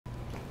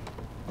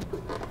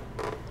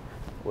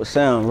What's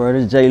up, bro?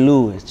 This is J.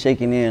 Lewis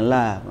checking in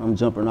live. I'm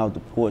jumping off the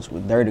porch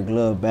with Dirty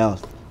Glove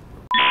Bastard.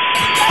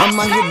 I'm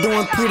out here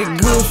doing pretty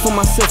good for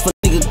myself. A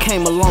nigga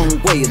came a long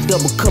way. A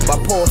double cup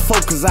I poured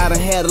four cause I done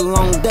had a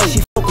long day.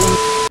 She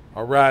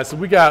all right, so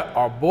we got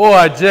our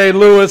boy J.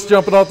 Lewis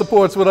jumping off the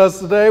porch with us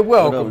today.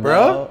 Welcome, up,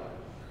 bro. Dog?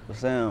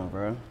 What's up,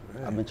 bro?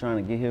 Man. I've been trying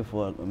to get here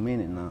for a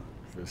minute now.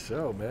 For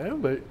sure,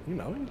 man. But you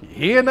know, you're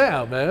here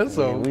now, man.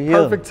 So yeah,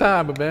 perfect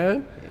timing,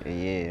 man.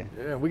 Yeah.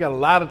 Yeah, we got a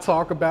lot to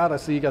talk about. I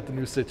see you got the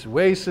new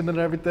situation and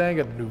everything.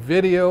 Got the new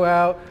video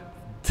out,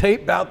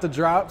 tape about to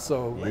drop.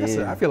 So like I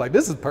said, I feel like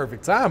this is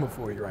perfect timing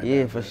for you right now.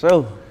 Yeah, for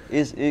sure.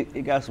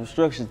 It got some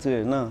structure to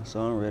it now,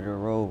 so I'm ready to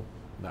roll.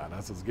 Nah,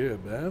 that's what's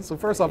good, man. So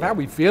first off, how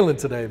we feeling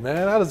today,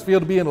 man? How does it feel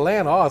to be in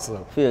Atlanta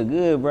also? Feel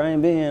good, bro. I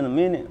ain't been here in a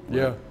minute.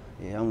 Yeah.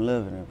 Yeah, I'm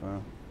loving it,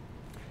 bro.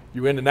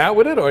 You in and out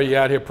with it, or are you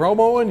out here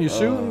promoing? You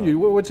shooting?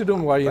 What you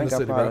doing while you in the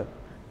city, bro?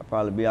 I'll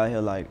probably be out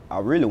here like, I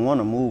really want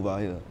to move out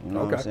here, you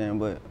know Okay. what I'm saying?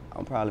 But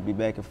I'll probably be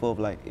back and forth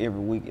like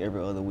every week,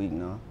 every other week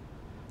now.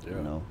 Yeah.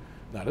 You know?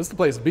 Now, this is the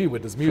place to be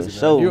with this music, For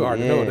sure, man. You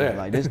already know yeah, that.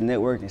 like this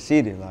networking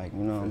city, like, you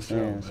know what I'm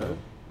saying? Sure, so,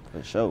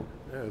 for sure.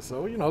 Yeah,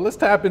 so, you know, let's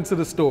tap into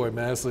the story,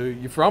 man. So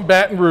you're from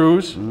Baton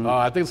Rouge.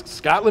 I think it's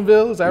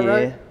Scottlandville, is that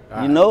right?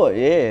 You know it,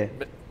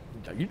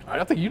 yeah.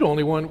 I think you the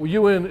only one. Were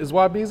you in, is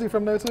G.Y.A.B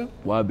from there too?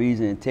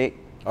 G.Y.B's in tech.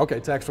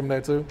 Okay, Tax from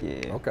there too?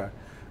 Yeah. Okay.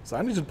 So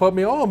I need you to put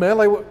me on, man.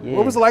 Like,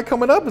 what was it like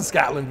coming up in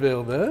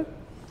Scottlandville, man?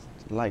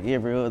 Like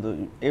every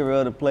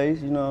other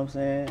place, you know what I'm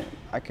saying?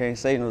 I can't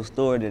say no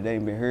story that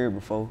ain't been heard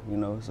before, you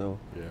know, so.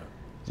 Yeah.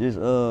 Just,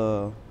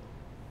 I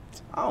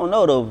don't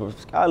know though, but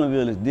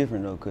Scottlandville is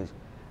different though, cause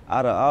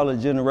out of all the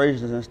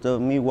generations and stuff,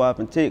 me, WAP,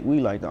 and Tech,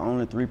 we like the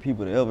only 3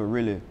 people to ever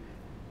really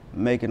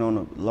make it on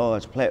a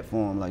large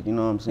platform, like, you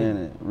know what I'm saying,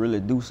 and really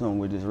do something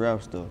with this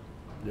rap stuff.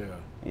 Yeah.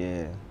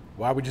 Yeah.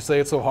 Why would you say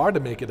it's so hard to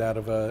make it out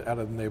of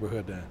the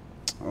neighborhood then?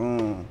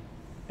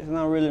 It's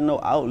not really no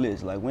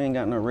outlets. Like, we ain't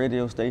got no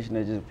radio station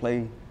that just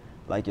play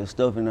like your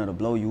stuff in there to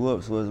blow you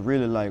up. So it's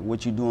really like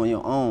what you do on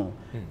your own.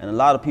 And a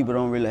lot of people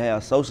don't really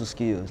have social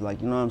skills.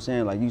 Like, you know what I'm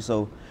saying? Like, you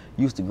so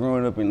used to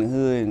growing up in the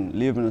hood and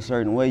living a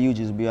certain way, you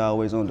just be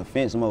always on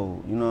defense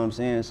mode. You know what I'm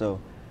saying? So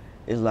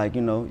it's like,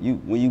 you know,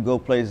 when you go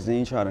places and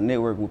you try to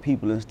network with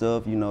people and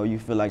stuff, you know, you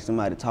feel like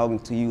somebody talking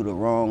to you the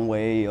wrong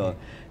way or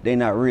they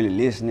not really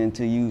listening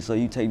to you. So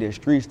you take that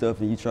street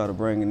stuff and you try to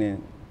bring it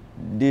in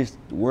this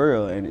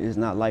world, and it's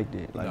not like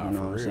that. Like, you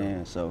know what I'm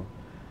saying? So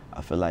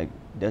I feel like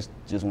that's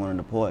just one of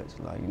the parts.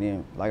 Like, and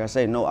then, like I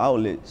say, no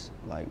outlets.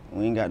 Like,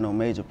 we ain't got no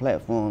major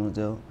platforms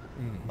though.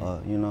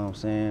 You know what I'm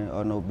saying?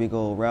 Or no big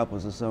old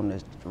rappers or something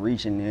that's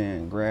reaching in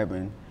and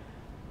grabbing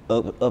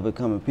up and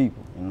coming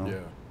people, you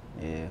know?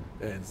 Yeah.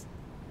 And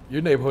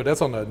your neighborhood,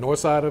 that's on the north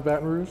side of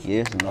Baton Rouge?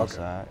 Yeah, it's the north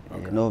side.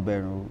 Yeah, North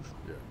Baton Rouge.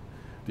 Yeah.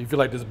 Do you feel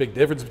like there's a big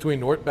difference between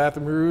North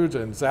Baton Rouge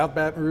and South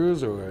Baton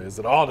Rouge, or is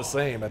it all the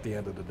same at the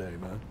end of the day,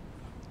 man?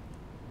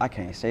 I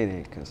can't say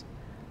that, because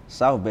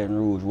South Baton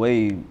Rouge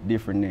way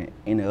different than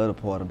any other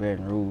part of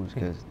Baton Rouge,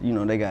 because, you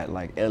know, they got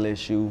like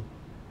LSU.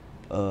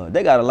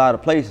 They got a lot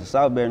of places.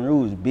 South Baton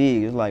Rouge is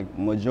big. It's like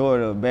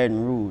majority of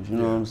Baton Rouge, you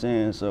know what I'm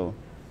saying? So,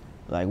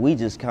 like, we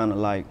just kind of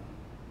like,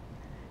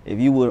 if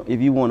you want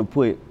to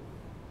put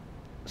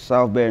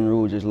South Baton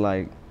Rouge, is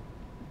like,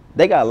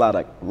 they got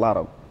a lot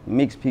of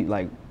mixed people,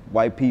 like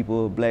white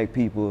people, black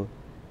people,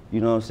 you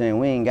know what I'm saying?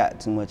 We ain't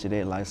got too much of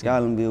that. Like,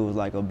 Scottlandville was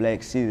like a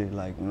black city,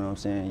 like, you know what I'm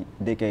saying,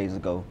 decades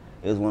ago.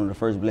 It was one of the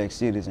first black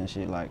cities and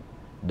shit, like,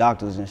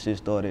 doctors and shit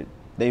started,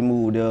 they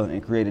moved there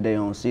and created their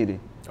own city.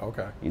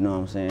 Okay. You know what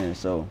I'm saying?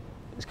 So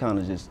it's kind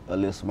of just a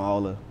little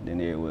smaller than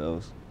everywhere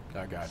else.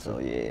 I got you. So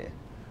yeah.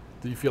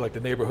 Do you feel like the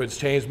neighborhood's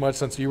changed much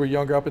since you were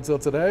younger up until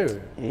today?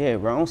 Or? Yeah,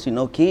 bro, I don't see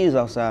no kids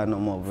outside no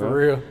more, bro. For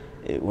real?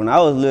 When I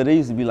was little, there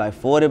used to be like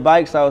 40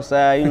 bikes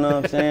outside, you know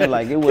what I'm saying?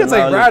 Like, it wasn't kids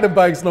ain't riding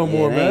bikes no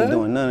more, they man. ain't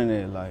doing none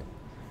of that.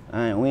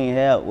 Like, we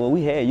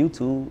had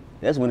YouTube.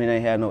 That's when it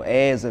ain't had no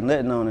ads or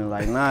nothing on it.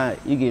 Like, nah,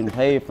 you getting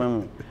paid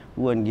from it.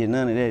 We wasn't getting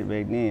none of that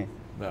back then.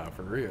 Nah,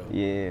 for real?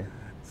 Yeah.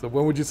 So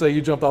when would you say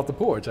you jumped off the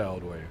porch? How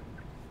old were you?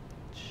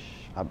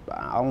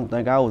 I don't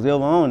think I was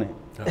ever on it.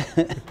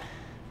 Oh.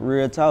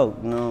 Real talk,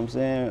 you know what I'm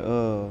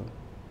saying?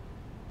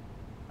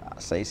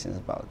 I'd say since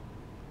about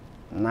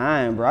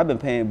 9, bro. I've been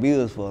paying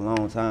bills for a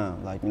long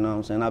time. Like, you know what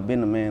I'm saying? I've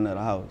been the man of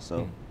the house,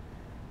 so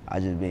I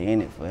just been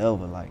in it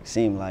forever, like,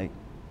 seemed like.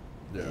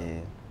 Yeah.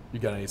 You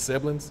got any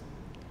siblings?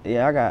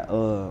 Yeah, I got,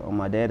 on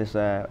my daddy's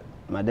side,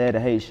 my daddy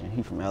Haitian.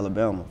 He from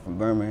Alabama, from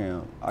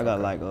Birmingham. I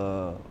got like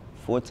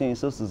 14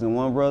 sisters and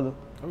 1 brother.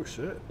 Oh,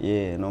 shit.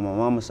 Yeah, and on my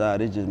mama's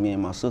side, it's just me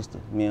and my sister.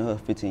 Me and her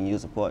 15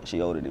 years apart.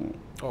 She older than me.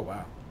 Oh,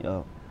 wow.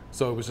 Yo.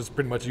 So it was just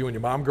pretty much you and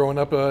your mom growing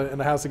up in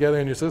the house together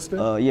and your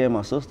sister? Yeah,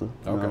 my sister.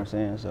 You know what I'm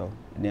saying? So,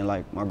 and then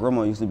like my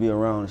grandma used to be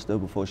around and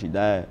stuff before she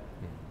died.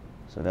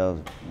 So that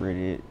was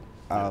really it.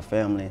 Our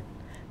family,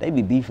 they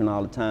be beefing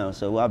all the time,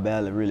 so I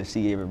barely really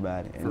see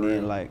everybody. And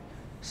then like,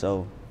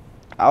 so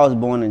I was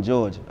born in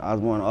Georgia. I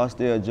was born in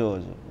Austell,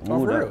 Georgia.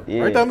 Oh, for real?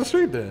 Yeah. Right down the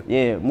street then?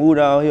 Yeah, moved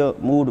out here,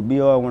 moved to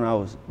BR when I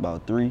was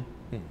about 3.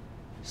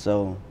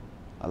 So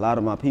a lot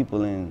of my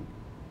people in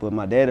but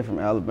my daddy from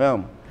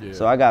Alabama. Yeah.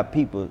 So I got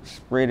people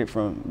spread it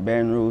from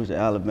Baton Rouge to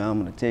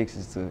Alabama to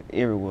Texas to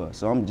everywhere.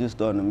 So I'm just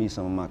starting to meet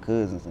some of my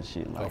cousins and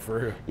shit. Like, oh, for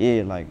real?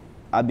 Yeah, like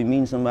I be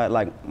meeting somebody,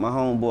 like my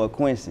homeboy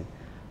Quincy.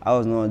 I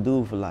was knowing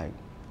dude for like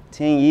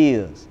 10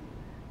 years.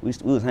 We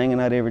was hanging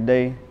out every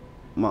day.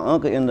 My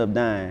uncle ended up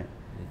dying,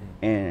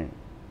 and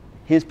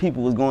his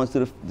people was going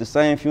to the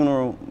same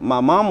funeral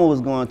my mama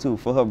was going to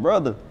for her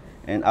brother.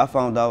 And I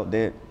found out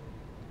that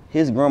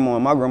his grandma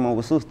and my grandma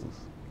were sisters.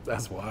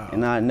 That's wild.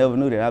 And I never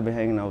knew that. I've been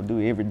hanging out with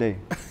dude every day.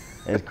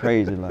 That's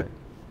crazy, like,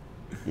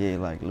 yeah,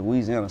 like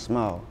Louisiana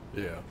small.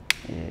 Yeah.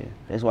 Yeah,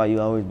 that's why you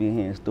always be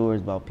hearing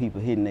stories about people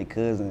hitting their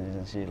cousins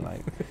and shit,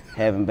 like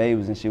having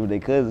babies and shit with their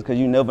cousins, because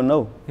you never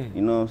know.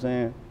 You know what I'm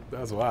saying?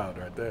 That's wild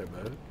right there,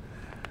 man.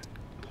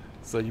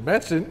 So you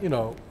mentioned, you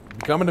know,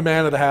 becoming the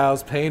man of the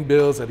house, paying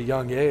bills at a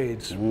young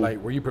age.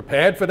 Like, were you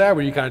prepared for that? Or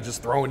were you kind of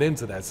just thrown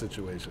into that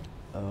situation?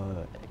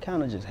 It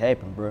kind of just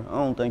happened, bro. I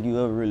don't think you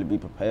ever really be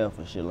prepared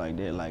for shit like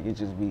that. Like, it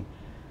just be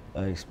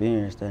an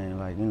experience thing.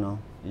 Like, you know,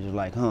 it's just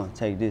like,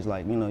 take this.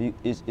 Like, you know,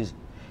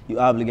 you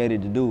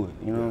obligated to do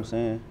it. You know what I'm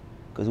saying?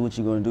 Because what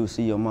you gonna do,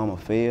 see your mama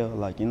fail?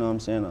 Like, you know what I'm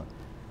saying? Or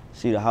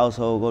see the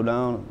household go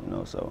down, you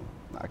know? So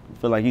I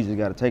feel like you just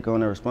gotta take on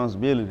that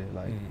responsibility.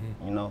 Like,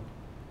 you know?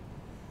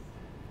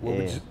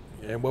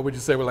 What would you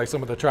say were like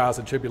some of the trials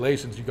and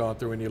tribulations you've gone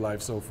through in your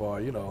life so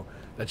far, you know,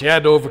 that you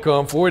had to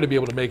overcome for you to be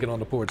able to make it on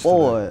the porch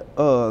today?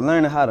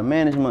 Learning how to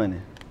manage money.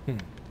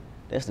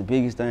 That's the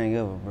biggest thing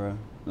ever, bro.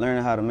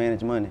 Learning how to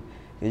manage money.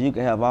 Because you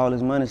can have all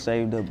this money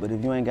saved up, but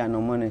if you ain't got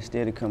no money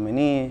instead of coming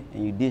in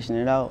and you dishing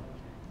it out,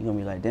 you're gonna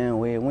be like, damn,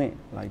 where it went.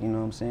 Like, you know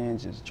what I'm saying?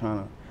 Just trying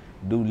to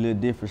do little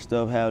different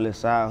stuff, have little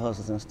side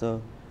hustles and stuff.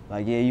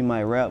 Like, yeah, you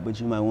might rap, but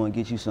you might want to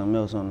get you something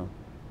else on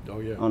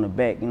the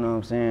back, you know what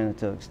I'm saying?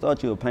 To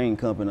start you a painting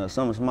company or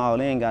something small.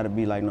 It ain't gotta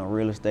be like no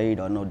real estate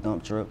or no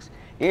dump trucks.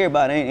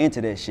 Everybody ain't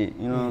into that shit,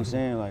 you know what I'm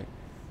saying? Like,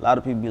 a lot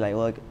of people be like,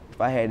 well,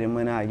 if I had that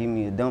money, I'd give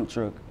me a dump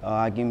truck or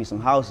I'd give me some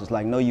houses.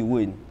 Like, no, you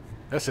wouldn't.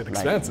 That shit like,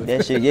 expensive.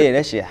 That shit, yeah,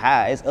 that shit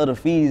high. It's other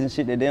fees and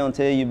shit that they don't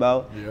tell you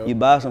about. Yep. You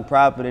buy some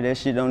property, that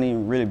shit don't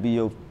even really be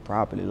your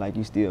property. Like,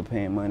 you still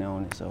paying money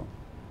on it. So,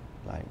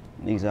 like,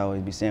 niggas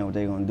always be saying what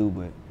they gonna do,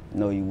 but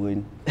no, you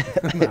wouldn't.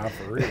 Nah,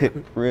 for real.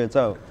 Real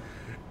talk.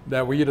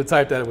 Now, were you the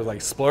type that was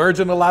like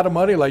splurging a lot of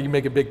money, like you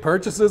making big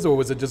purchases, or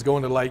was it just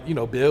going to like, you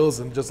know, bills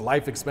and just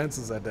life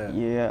expenses at that?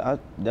 Yeah,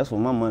 that's what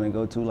my money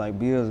go to, like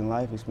bills and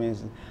life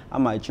expenses. I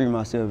might treat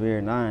myself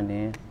every now and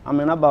then. I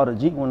mean, I bought a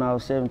Jeep when I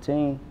was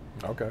 17.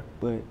 Okay.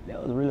 But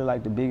that was really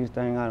like the biggest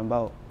thing I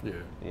bought. Yeah.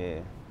 Yeah.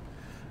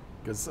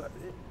 Because,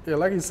 yeah,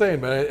 like you're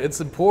saying, man, it's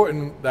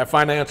important, that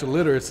financial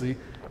literacy.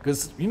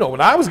 Because, you know,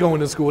 when I was going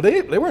to school,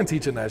 they weren't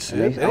teaching that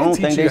shit. They didn't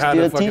teach you how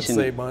to fucking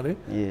save money.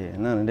 Yeah,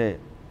 none of that.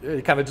 Yeah,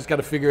 you kind of just got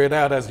to figure it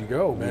out as you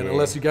go, man. Yeah.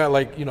 Unless you got,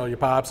 like, you know, your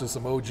pops or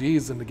some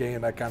OGs in the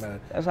game that kind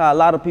of... That's how a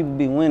lot of people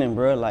be winning,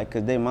 bro. Like,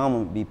 because their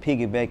mama be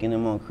piggybacking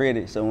them on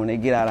credit. So when they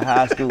get out of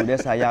high school,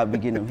 that's how y'all be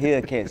getting them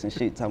haircuts and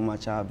shit, talking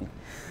about y'all be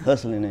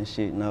hustling and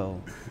shit.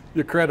 No.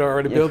 Your credit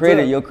already built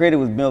up? Your credit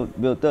was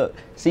built up.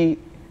 See,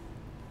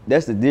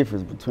 that's the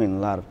difference between a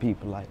lot of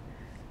people. Like,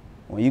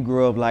 when you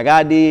grow up like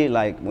I did,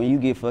 like, when you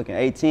get fucking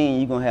 18,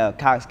 you're going to have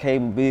Cox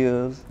cable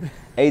bills,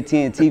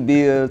 AT&T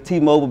bills,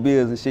 T-Mobile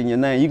bills and shit in your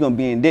name. You're going to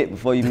be in debt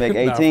before you make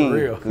 18. Nah, for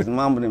real. Because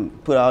mama done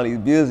put all these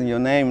bills in your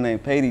name and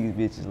ain't pay these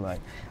bitches. Like,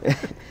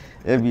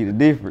 that'd be the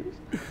difference.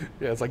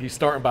 Yeah, it's like you're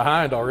starting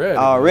behind already.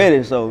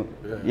 Already, so,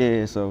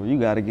 yeah, so you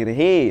got to get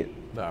ahead.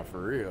 Nah,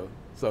 for real.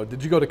 So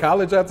did you go to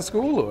college after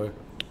school, or?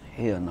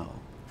 Hell no.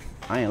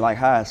 I ain't like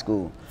high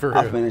school. For real?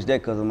 I finished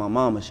that because of my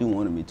mama. She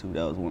wanted me to.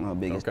 That was one of her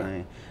biggest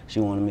things. She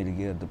wanted me to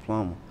get a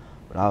diploma.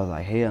 But I was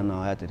like, hell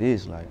no, after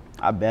this. Like,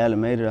 I barely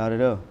made it out of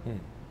there.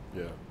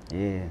 Yeah.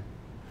 Yeah.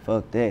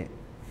 Fuck that.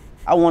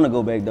 I want to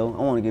go back, though. I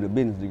want to get a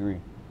business degree.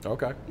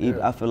 Okay.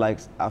 I feel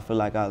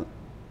like I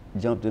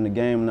jumped in the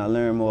game and I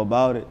learned more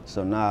about it.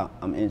 So now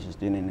I'm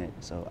interested in it.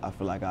 So I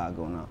feel like I'll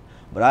go now.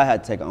 But I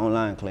had to take an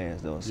online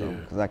class, though, so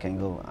because I can't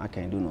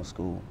do no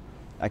school.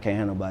 I can't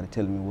have nobody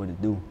telling me what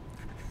to do.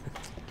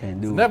 Can't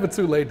do It's never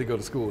too late to go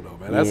to school, though,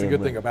 man. That's the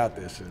good thing about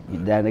this shit,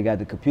 man. They got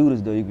the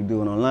computers, though. You can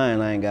do it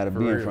online. I ain't got to be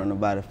in real. front of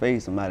nobody's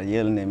face, somebody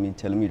yelling at me,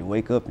 telling me to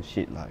wake up and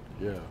shit like.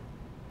 Yeah.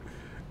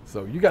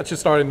 So you got your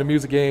start in the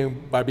music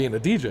game by being a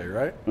DJ,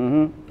 right?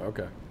 Mm-hmm.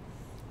 Okay.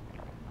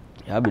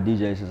 Yeah, I've been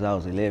DJ since I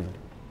was 11.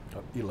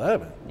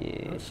 11? Yeah.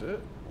 Oh, shit.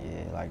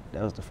 Yeah, like,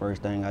 that was the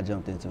first thing I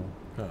jumped into.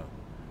 Huh.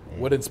 Yeah.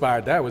 What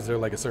inspired that? Was there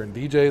like a certain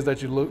DJs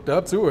that you looked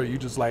up to, or you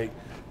just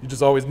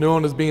always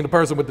known as being the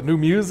person with the new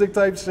music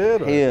type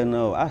shit? Or? Hell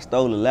no, I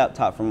stole a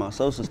laptop from my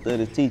social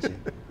studies teacher.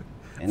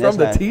 And from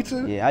the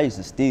teacher? Yeah, I used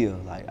to steal.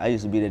 Like, I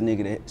used to be that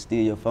nigga that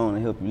steal your phone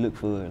and help you look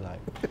for it, like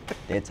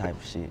that type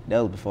of shit.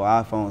 That was before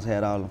iPhones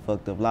had all the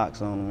fucked up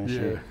locks on them and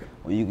shit.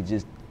 Where you could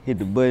just hit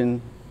the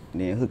button,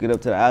 and then hook it up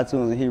to the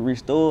iTunes and hit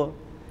restore.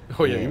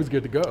 Oh yeah, he was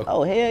good to go.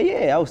 Oh hell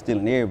yeah, I was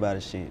stealing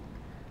everybody's shit.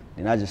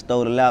 Then I just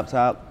stole the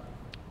laptop.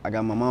 I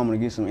got my mama to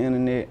get some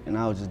internet, and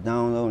I was just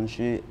downloading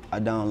shit. I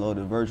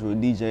downloaded Virtual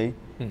DJ,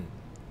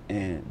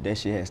 and that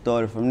shit had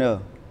started from there.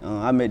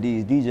 I met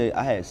these DJs.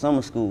 I had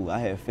summer school. I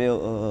had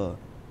failed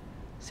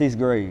 6th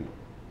grade.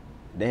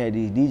 They had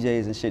these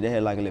DJs and shit. They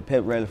had like a little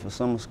pep rally for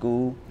summer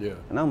school. Yeah.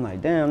 And I'm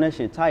like, damn, that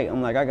shit tight.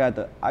 I'm like, I got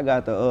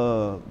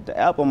the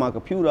app on my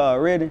computer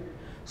already.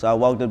 So I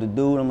walked up to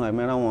dude. I'm like,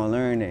 man, I want to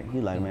learn that. He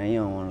like, man, you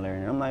don't want to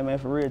learn that. I'm like, man,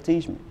 for real,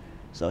 teach me.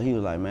 So he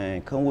was like,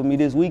 man, come with me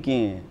this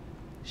weekend.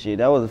 Shit,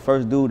 that was the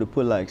first dude to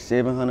put like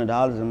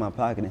 $700 in my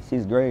pocket in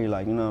 6th grade.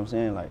 Like, you know what I'm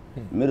saying? Like,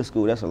 middle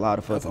school, that's a lot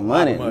of fucking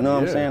money. You know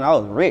what I'm saying? I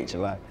was rich.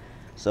 Like,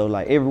 so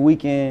like every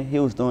weekend he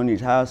was throwing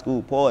these high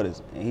school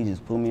parties, and he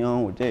just put me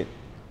on with that.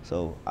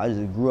 So I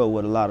just grew up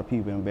with a lot of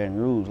people in Baton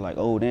Rouge, like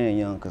old and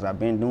young, because I've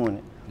been doing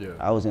it. Yeah.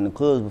 I was in the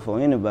clubs before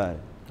anybody.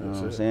 You know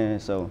That's what I'm saying?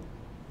 So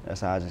that's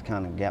how I just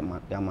kind of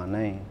got my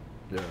name.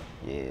 Yeah.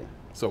 Yeah.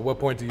 So at what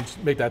point do you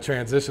make that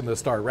transition to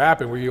start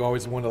rapping? Were you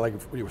always one to like,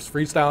 you was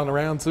freestyling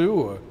around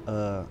too,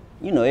 or?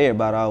 You know,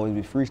 everybody always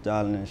be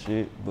freestyling and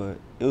shit, but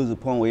it was a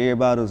point where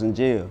everybody was in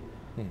jail.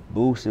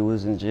 Boosie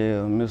was in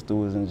jail, Mista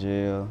was in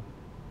jail,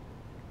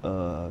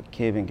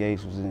 Kevin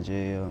Gates was in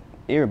jail.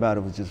 Everybody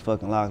was just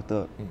fucking locked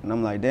up. And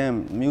I'm like,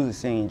 damn, music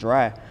scene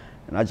dry.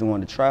 And I just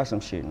wanted to try some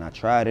shit, and I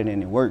tried it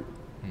and it worked.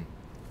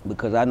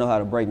 Because I know how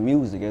to break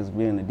music as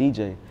being a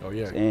DJ. Oh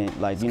yeah. And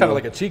like, it's you kind know,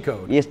 of like a cheat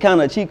code. Yeah, it's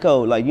kind of a cheat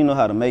code. Like, you know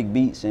how to make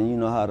beats, and you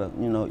know how to,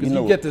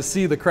 you get to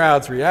see the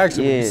crowd's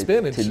reaction when you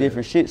spin and to shit.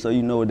 different shit, so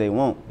you know what they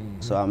want.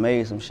 So I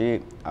made some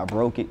shit. I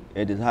broke it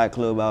at this hot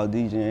club I was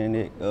DJing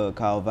it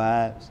called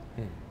Vibes,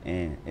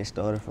 and it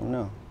started from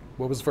there.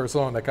 What was the first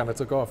song that kind of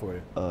took off for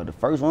you? The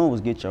first one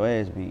was Get Your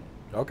Ass Beat.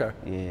 Okay.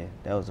 Yeah,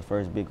 that was the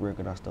first big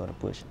record I started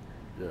pushing.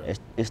 Yeah.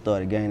 It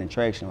started gaining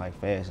traction like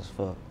fast as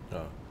fuck.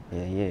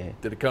 Yeah.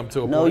 Did it come to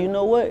a point? No, you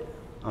know what?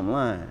 I'm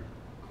lying.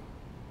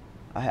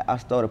 I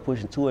started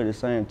pushing two at the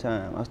same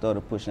time. I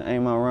started pushing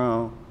Ain't My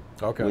Wrong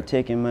with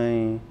Tech and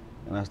Main,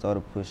 and I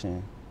started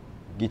pushing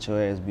Get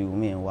Your Ass Beat with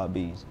me and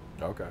G.Y.A.B.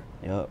 Okay.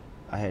 Yep,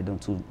 I had them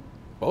two.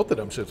 Both of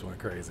them shits went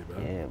crazy, bro.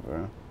 Yeah,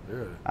 bro.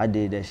 Yeah. I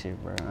did that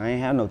shit, bro. I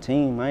ain't have no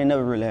team. I ain't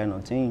never really had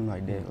no team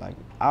like that. Like,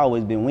 I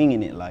always been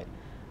winging it. Like,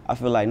 I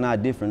feel like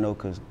not different though,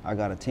 cause I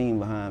got a team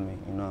behind me.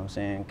 You know what I'm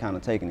saying? Kind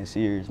of taking it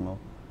serious more.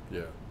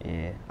 Yeah.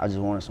 Yeah. I just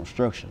wanted some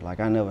structure. Like,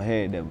 I never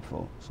had that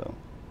before. So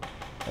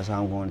that's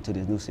how I'm going into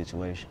this new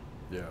situation.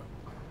 Yeah.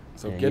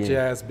 So Get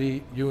Your Ass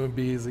Beat, you and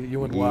Beezy,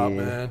 you and W.A.B,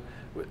 man.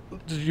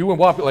 Did you and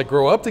W.A.B like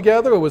grow up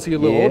together, or was he a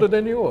little older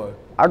than you, or?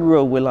 I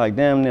grew up with like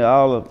damn near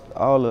all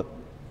the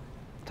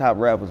top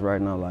rappers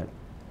right now. Like,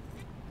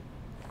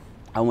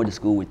 I went to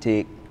school with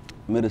Tech,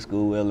 middle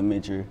school,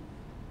 elementary.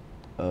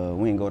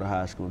 We didn't go to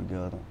high school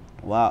together.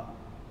 W.A.B,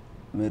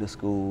 middle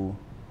school.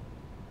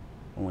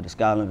 I went to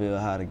Scottlandville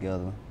High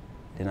together.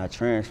 Then I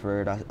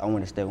transferred. I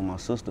went to stay with my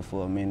sister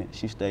for a minute.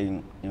 She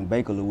stayed in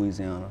Baker,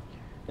 Louisiana.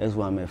 That's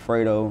where I met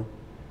Fredo,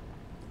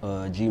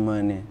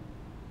 G-Money.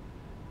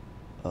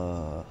 Who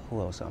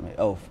else I met?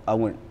 Oh, I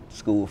went to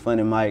school with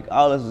Funny Mike.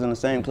 All of us was in the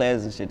same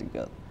class and shit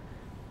together.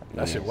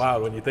 That shit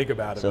wild when you think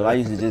about it. So I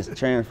used to just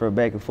transfer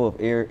back and forth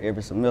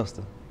every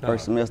semester.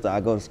 First semester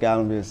I go to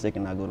Scottlandville,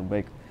 second I go to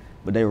Baker.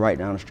 But they right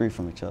down the street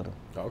from each other.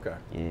 Okay.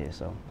 Yeah,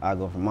 so I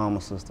go from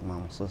mama, sister.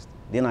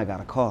 Then I got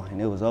a car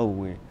and it was over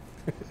with.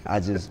 I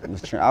just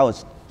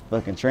was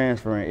fucking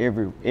transferring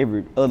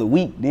every other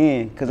week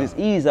then, cause it's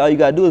easy. All you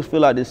gotta do is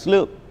fill out this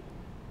slip,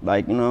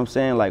 like, you know what I'm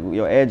saying, like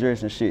your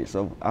address and shit.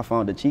 So I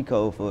found the cheat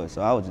code for it.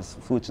 So I was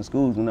just switching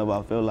schools whenever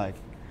I felt like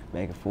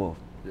back and forth.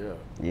 Yeah.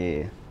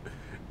 Yeah.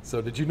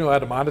 So did you know how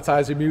to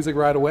monetize your music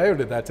right away, or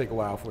did that take a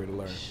while for you to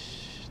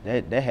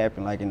learn? That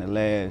happened like in the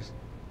last.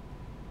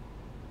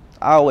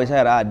 I always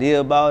had an idea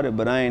about it,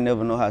 but I ain't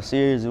never know how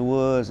serious it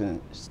was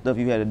and stuff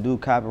you had to do,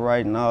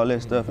 copyright and all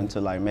that stuff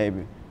until like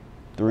maybe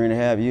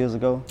 3.5 years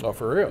ago. Oh,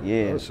 for real?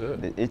 Yeah. Oh,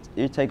 shit.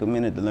 It take a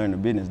minute to learn the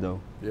business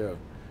though. Yeah.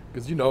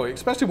 Because, you know,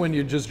 especially when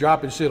you're just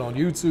dropping shit on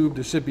YouTube,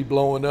 the shit be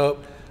blowing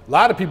up. A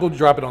lot of people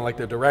drop it on like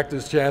the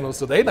director's channel,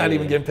 so they not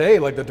even getting paid.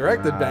 Like the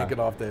director banking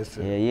off that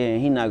shit. Yeah,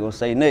 and he not gonna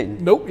say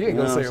nothing. Nope, he ain't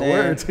gonna say a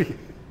word to you.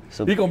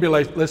 So, he gonna be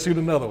like, let's shoot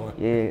another one.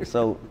 Yeah,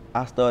 so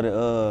I started,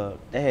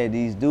 they had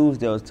these dudes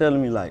that was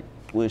telling me like,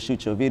 we'll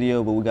shoot your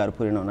video, but we gotta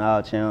put it on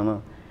our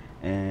channel,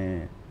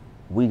 and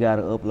we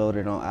gotta upload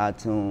it on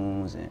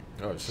iTunes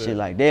and shit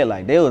like that.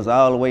 Like, they was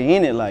all the way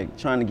in it, like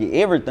trying to get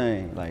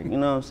everything. Like, you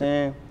know what I'm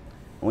saying?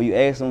 When you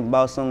ask them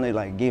about something, they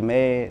like get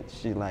mad.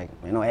 Shit like,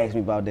 man, don't ask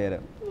me about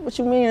that. What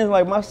you mean? It's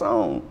like my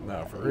song.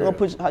 Nah, for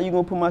real. How you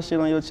gonna put my shit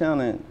on your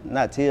channel and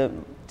not tell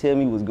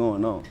me what's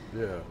going on?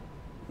 Yeah.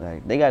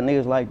 Like, they got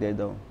niggas like that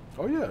though.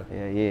 Oh yeah.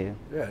 Yeah.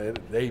 Yeah,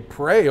 they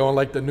prey on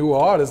like the new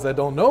artists that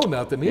don't know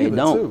nothing either. They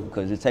don't,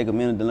 because it take a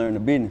minute to learn the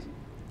business.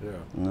 Yeah.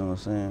 You know what I'm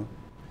saying?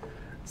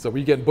 So were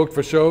you getting booked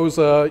for shows,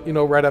 you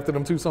know, right after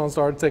them two songs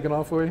started taking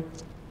off for you?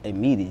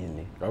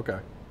 Immediately. Okay.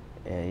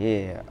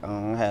 Yeah.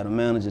 I had a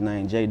manager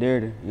named Jay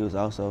Dirty. He was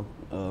also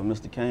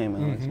Mista Cain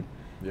manager.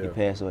 Yeah. He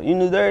passed away. You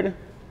knew Dirty?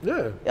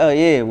 Yeah. Oh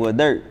yeah, well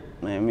Dirt,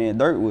 man, me and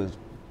Dirt was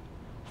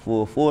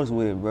full force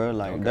with it, bro.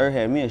 Like, Dirt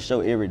had me a show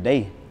every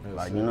day.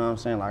 Like, you know what I'm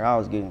saying? Like, I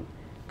was getting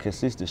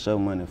consistent show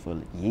money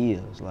for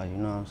years. Like, you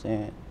know what I'm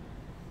saying?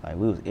 Like,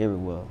 we was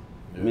everywhere.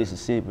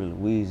 Mississippi,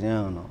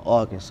 Louisiana,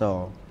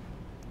 Arkansas,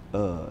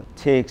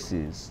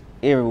 Texas,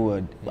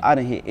 everywhere. I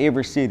done hit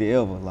every city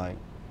ever, like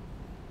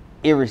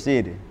every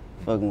city,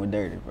 fucking with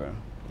Dirty, bro.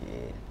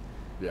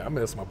 Yeah, I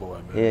miss my boy,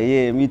 man.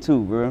 Yeah, me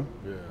too, bro.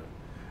 Yeah.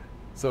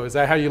 So is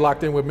that how you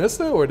locked in with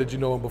Mista, or did you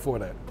know him before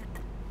that?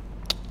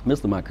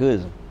 Mista, my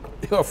cousin.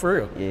 Oh, for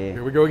real? Yeah.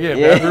 Here we go again.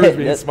 Baton Rouge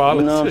being small.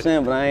 You know what I'm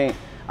saying? But I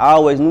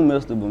always knew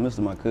Mista, but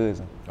Mista my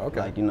cousin. Okay.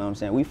 Like, you know what I'm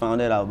saying? We found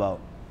that out about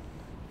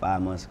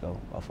 5 months ago,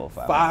 about 4 or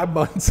 5 5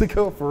 months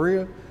ago, for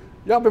real?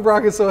 Y'all been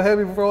rocking so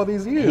heavy for all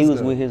these years. He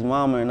was though. with his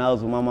mama and I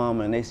was with my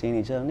mama, and they seen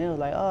each other, and they was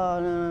like, oh,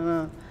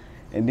 no.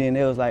 And then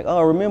they was like,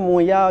 oh, remember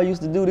when y'all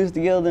used to do this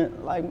together?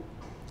 Like,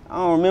 I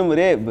don't remember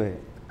that, but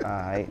all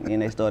right. And then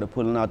they started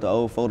pulling out the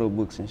old photo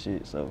books and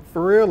shit, so.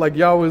 For real? Like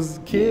y'all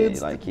was kids?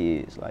 Yeah, like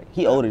kids. Like,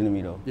 he older than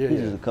me, though. Yeah, He's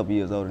just a couple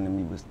years older than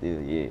me, but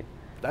still, yeah.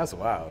 That's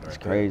wild. It's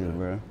crazy,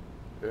 bro.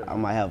 Yeah. I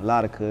might have a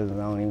lot of cousins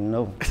I don't even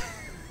know.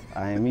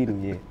 I ain't meet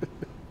them yet.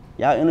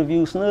 Y'all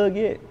interviewed Snug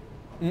yet?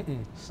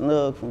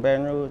 Snug from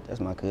Baton Rouge, that's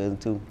my cousin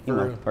too. He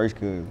my first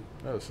cousin.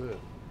 Oh shit.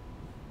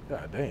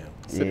 God damn.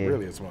 City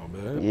really is small,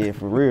 man. Yeah,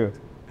 for real.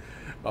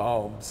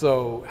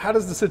 So how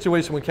does the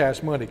situation with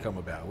Cash Money come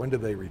about? When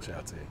did they reach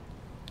out to you?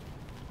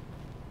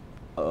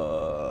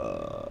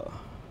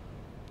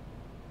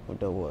 What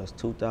that was,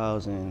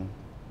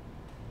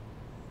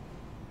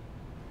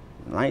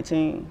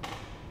 2019?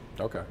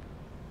 Okay.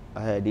 I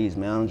had these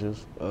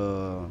managers.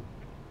 Well,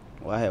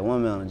 I had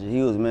one manager,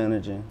 he was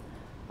managing.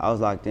 I was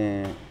locked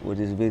in with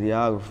this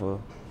videographer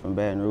from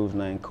Baton Rouge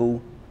named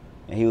Cool,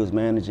 and he was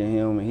managing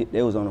him, and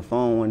they was on the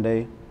phone one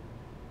day,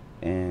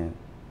 and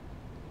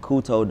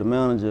Cool told the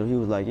manager, he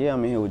was like, yeah,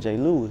 I'm in here with Jay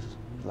Lewis.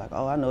 He's like,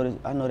 oh, I know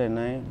that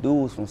name.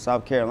 Dude was from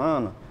South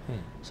Carolina.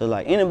 So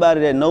like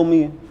anybody that know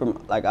me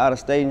from like out of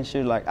state and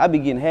shit, like I be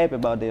getting happy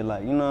about that,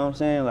 like, you know what I'm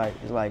saying? Like,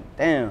 it's like,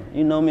 damn,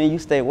 you know me, you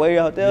stay way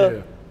out there.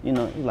 Yeah. You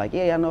know, he's like,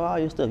 yeah, I know all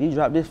your stuff. You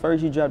dropped this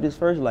first, you dropped this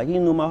first. Like, he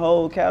knew my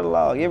whole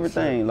catalog,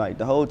 everything, like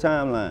the whole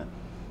timeline.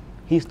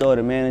 He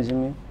started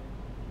managing me,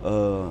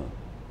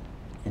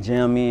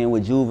 jammed me in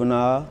with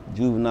Juvenile.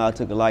 Juvenile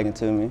took a liking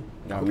to me,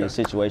 got me in a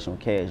situation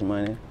with Cash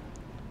Money.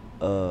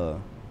 I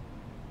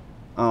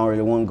don't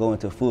really want to go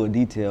into full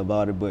detail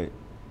about it, but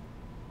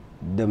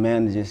the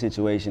managing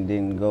situation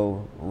didn't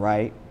go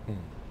right.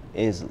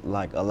 It's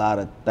like a lot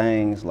of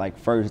things, like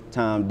first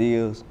time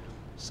deals,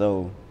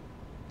 so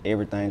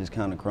everything just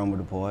kind of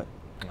crumbled apart.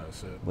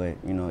 That's it. But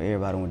you know,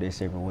 everybody went their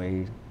separate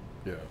ways.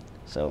 Yeah.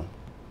 So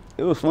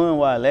it was fun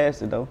while it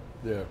lasted, though.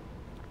 Yeah.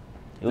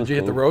 Did you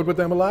hit the road with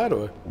them a lot,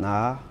 or?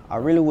 Nah, I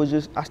really was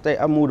just, I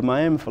moved to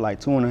Miami for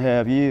like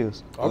 2.5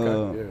 years.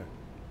 Okay, yeah.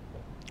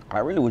 I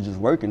really was just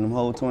working them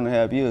whole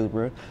 2.5 years,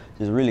 bro.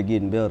 Just really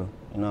getting better.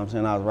 You know what I'm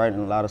saying? I was writing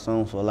a lot of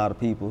songs for a lot of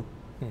people.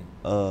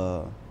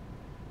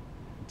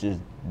 Just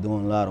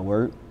doing a lot of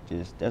work.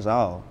 Just, that's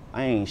all.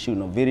 I ain't shooting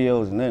no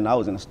videos and nothing. I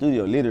was in the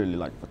studio literally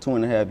like for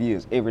 2.5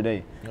 years, every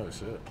day. Oh,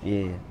 shit.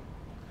 Yeah.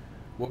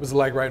 What was it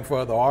like writing for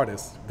other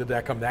artists? Did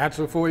that come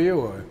natural for you,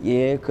 or?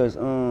 Yeah, cause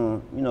you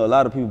know, a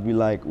lot of people be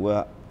like,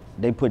 well,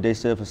 they put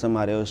themselves in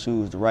somebody else's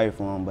shoes to write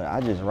for them, but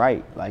I just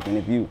write. Like, and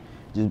if you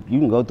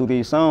can go through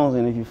these songs,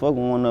 and if you fuck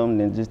with one of them,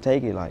 then just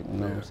take it. Like, you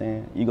know what I'm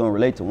saying? You gonna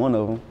relate to one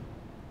of them,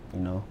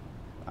 you know.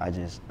 I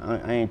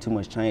ain't too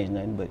much changed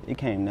nothing, but it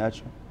came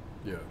natural.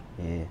 Yeah.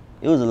 Yeah.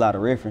 It was a lot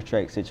of reference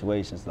track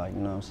situations, like, you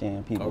know what I'm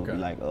saying? People be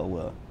like, oh,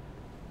 well,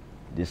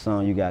 this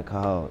song you got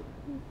called,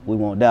 we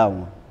want that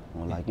one.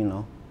 Or like, you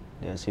know,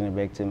 they'll send it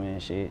back to me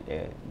and shit.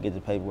 Get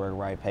the paperwork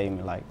right, pay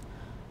me. Like,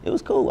 it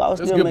was cool. I was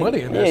still making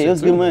money in that shit. Yeah, it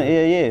was good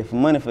money. Yeah, for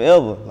money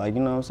forever. Like, you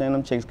know what I'm saying?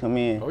 Them checks come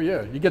in. Oh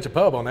yeah, you get your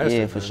pub on that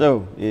shit. Yeah, for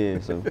sure.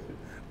 Yeah, so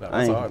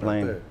I ain't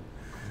complaining. Right.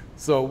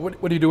 So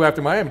what do you do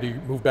after Miami? Do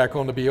you move back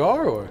home to BR,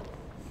 or?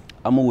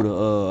 I moved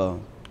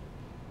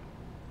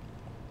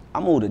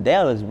to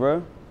Dallas,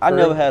 bro. I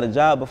never had a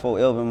job before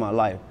ever in my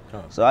life.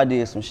 So I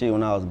did some shit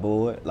when I was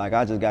bored. Like,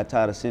 I just got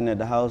tired of sitting at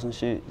the house and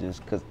shit,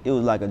 just cause it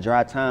was like a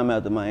dry time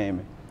after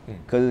Miami.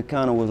 Cause it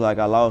kind of was like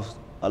I lost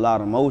a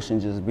lot of motion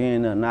just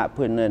being there, not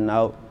putting nothing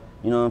out.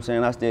 You know what I'm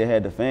saying? I still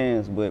had the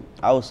fans, but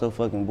I was so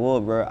fucking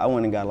bored, bro. I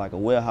went and got like a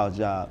warehouse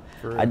job.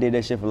 I did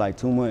that shit for like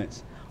 2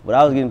 months. But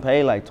I was getting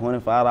paid like $25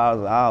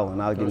 an hour,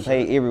 and I was getting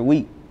paid every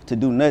week to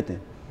do nothing.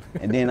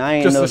 And then I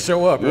ain't just to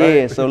show up, right?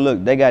 Yeah, so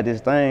look, they got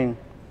this thing.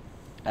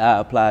 I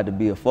applied to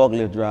be a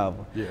forklift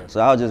driver. Yeah.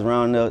 So I was just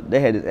rounding up. They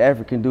had this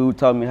African dude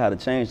taught me how to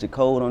change the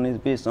code on this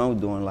bitch. So I'm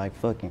doing like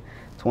fucking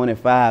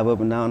 25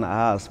 up and down the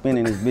aisle,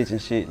 spinning this bitch and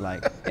shit.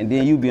 Like, and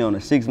then you be on a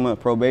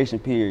 6-month probation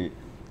period.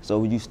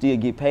 So you still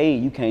get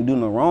paid. You can't do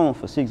no wrong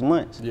for 6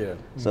 months. Yeah.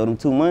 So them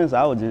 2 months,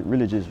 I was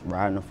just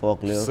riding the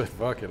forklift. Just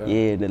fuck it up.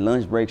 Yeah, the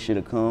lunch break should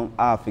have come.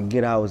 I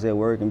forget I was at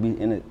work and be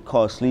in the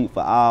car sleep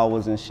for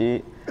hours and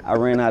shit. I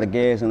ran out of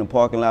gas in the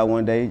parking lot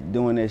one day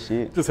doing that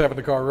shit. Just having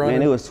the car running?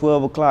 Man, it was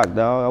 12 o'clock,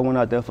 dog. I went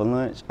out there for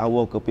lunch. I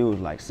woke up, it was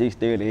like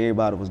 6:30,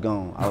 everybody was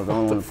gone. I was the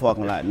only one in the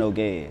parking lot, no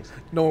gas.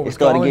 No one was It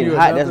started calling getting you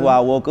hot, that's why I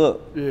woke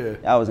up. Yeah.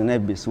 I was in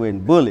that bitch sweating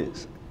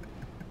bullets.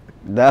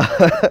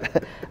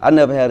 I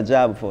never had a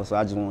job before, so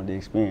I just wanted to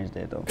experience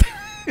that, though.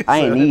 I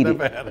ain't need it.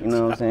 Never had a You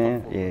know what I'm job saying?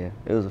 before. Yeah,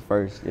 it was the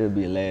first. It'll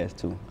be the last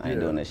too. I ain't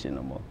Yeah. doing that shit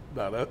no more.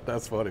 No,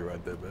 that's funny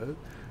right there, man.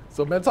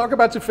 So, man, talk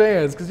about your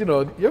fans, because, you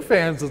know, your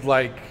fans is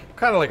like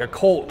kind of like a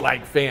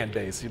cult-like fan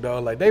base, you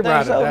know? Like, they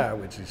ride or die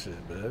with you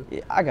shit, man.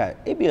 Yeah,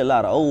 it be a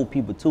lot of old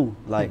people too.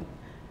 Like,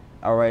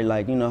 all right,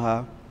 like, you know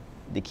how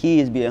the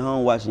kids be at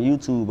home watching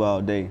YouTube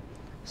all day.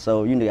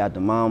 So, you know, got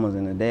the mamas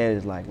and the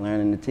daddies like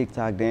learning the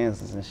TikTok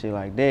dances and shit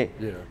like that.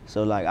 Yeah.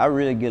 So, like, I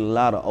really get a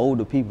lot of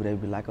older people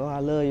that be like, oh, I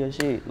love your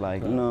shit.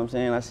 Like, you know what I'm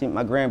saying? I see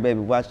my grandbaby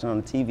watching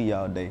on the TV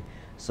all day.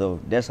 So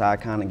that's how I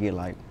kind of get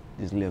like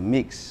this little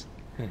mix.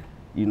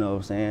 You know what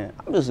I'm saying?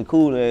 I'm just a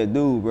cool ass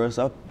dude, bro.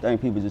 So I think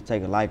people just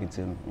take a liking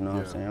to me. You know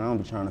what I'm saying? I don't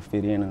be trying to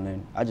fit in and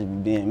then I just be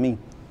being me.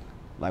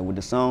 Like with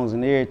the songs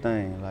and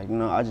everything. Like, you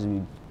know, I just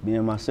be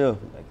being myself.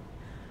 Like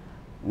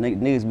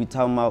niggas be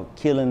talking about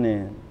killing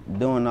and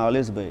doing all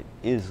this, but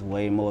it's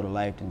way more to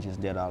life than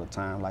just that all the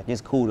time. Like,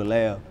 it's cool to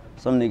laugh.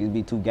 Some niggas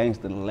be too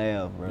gangster to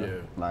laugh, bro. Yeah.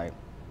 Like,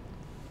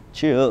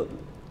 chill up.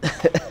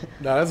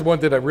 Now, that's one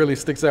thing that really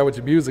sticks out with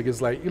your music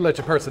is like you let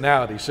your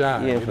personality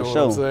shine. Yeah, you for know what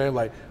sure. I'm saying?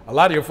 Like a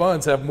lot of your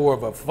funds have more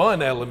of a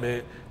fun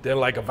element than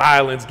like a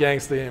violence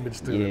gangster image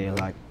to Yeah, it.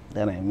 like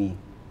that ain't me.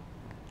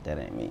 That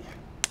ain't me.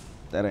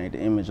 That ain't the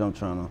image I'm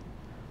trying to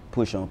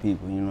push on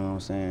people, you know what I'm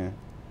saying?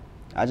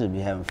 I just be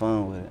having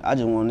fun with it. I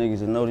just want niggas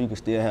to know that you can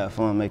still have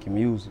fun making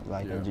music,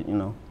 like, you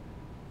know.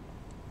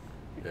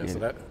 Yeah, so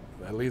that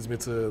leads me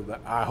to the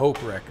I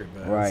Hope record,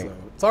 man. Right. So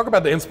talk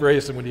about the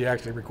inspiration when you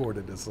actually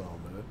recorded this song,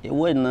 man. It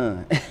wasn't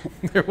none.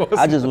 There wasn't.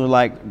 I just was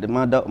like,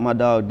 my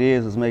dog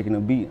Diz was making a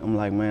beat. I'm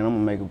like, man,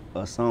 I'm gonna make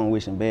a song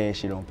wishing bad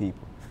shit on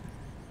people.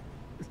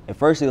 At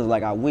first it was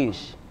like, I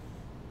wish.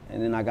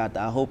 And then I got the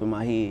I hope in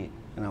my head,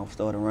 and I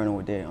started running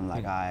with that. I'm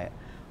like, all right,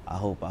 I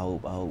hope.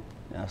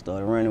 And I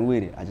started running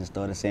with it. I just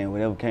started saying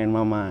whatever came to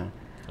my mind.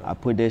 I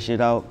put that shit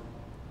out,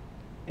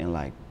 and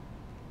like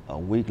a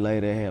week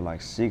later, it had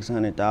like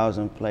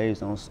 600,000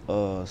 plays on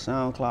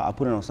SoundCloud. I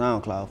put it on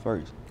SoundCloud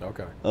first.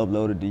 Okay.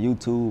 Uploaded to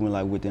YouTube, and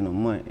like within a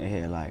month, it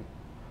had like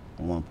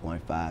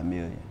 1.5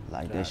 million.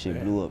 Like that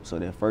shit blew up. So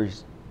that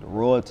first the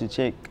royalty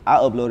check, I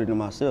uploaded it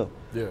myself.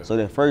 Yeah. So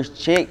that first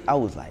check, I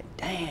was like,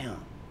 damn.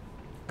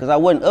 Cause I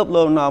wasn't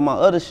uploading all my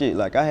other shit.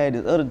 Like I had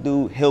this other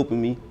dude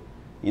helping me,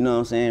 you know what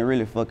I'm saying,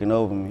 really fucking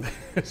over me.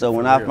 So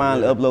when I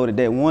finally uploaded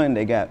that one,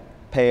 they got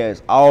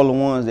past all the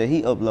ones that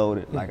he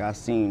uploaded. Like I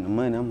seen the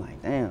money, I'm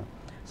like, damn.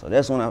 So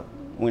that's when I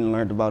went and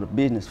learned about the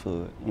business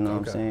for it, you know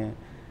what I'm saying?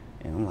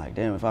 And I'm like,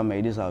 damn, if I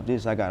made this off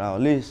this, I got all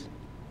this.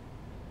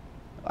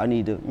 I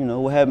need to, you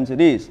know, what happened to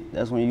this?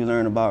 That's when you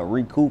learn about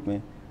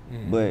recouping.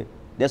 But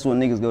that's what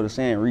niggas go to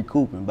saying,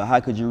 recouping. But how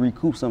could you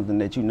recoup something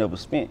that you never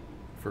spent?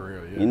 For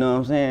real, yeah. You know what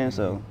I'm saying?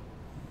 So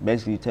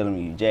basically you telling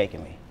me you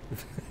jacking me.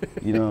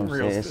 You know what I'm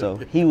saying? Shit. So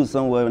he was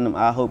somewhere in them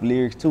I hope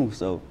lyrics too.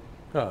 So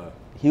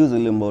he was a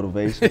little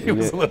motivation. He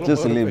was a little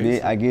just a little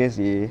bit, motivation. I guess,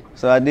 yeah.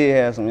 So I did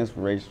have some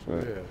inspiration for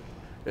it.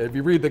 Yeah. If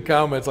you read the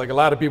comments, like a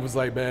lot of people's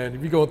like, man,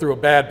 if you're going through a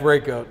bad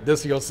breakup,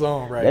 this is your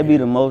song right That'd here.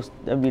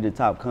 be the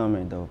top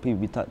comment though. People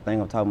be think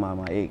I'm talking about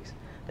my ex.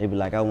 They be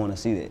like, I want to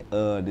see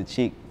the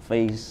chick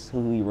face,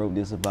 who he wrote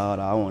this about,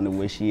 or I wonder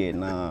where she at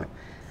now.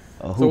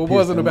 Or who So it pissed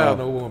wasn't him about off.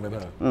 no woman,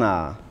 huh?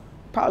 Nah,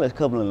 probably a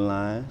couple of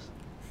lines.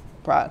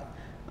 Probably,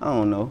 I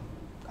don't know.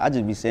 I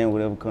just be saying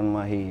whatever come to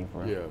my head,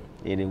 bro. Yeah.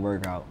 It didn't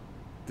work out.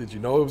 Did you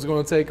know it was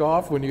going to take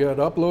off when you had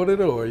uploaded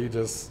it, or you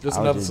just I was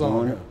another just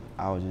song? doing it.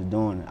 I was just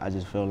doing it. I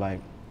just felt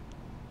like,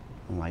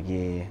 I'm like,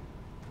 yeah.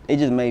 It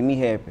just made me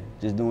happy,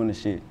 just doing the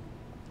shit.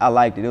 I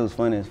liked it. It was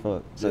funny as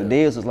fuck. So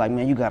Dez was like,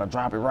 man, you gotta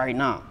drop it right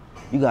now.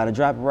 You gotta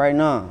drop it right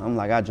now. I'm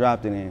like, I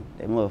dropped it and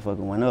that motherfucker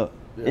went up.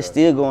 Yeah. It's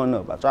still going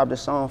up. I dropped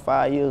this song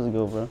 5 years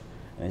ago, bro,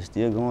 and it's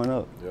still going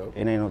up. Yep.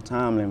 It ain't no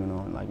time limit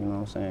on it, like, you know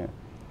what I'm saying?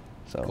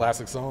 So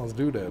Classic songs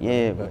do that.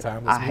 yeah, man. but That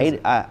timeless I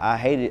hated, I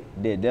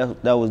hated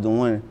that was the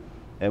one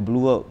that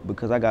blew up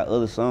because I got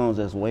other songs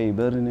that's way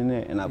better than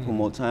that, and I put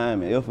more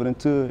time and effort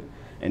into it,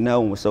 and that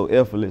one was so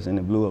effortless and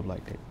it blew up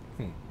like that.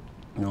 You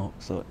know,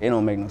 so it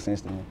don't make no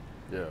sense to me.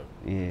 Yeah.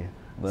 Yeah,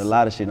 but a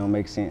lot of shit don't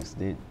make sense.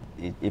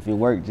 If it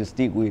worked, just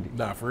stick with it.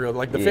 Nah, for real.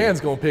 Like the fans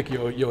gonna pick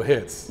your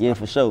hits. Yeah,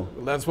 for sure.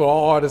 That's what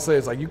all artists say.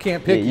 It's like you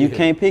can't pick. Yeah, you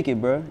can't pick it,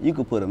 bro. You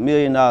could put $1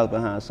 million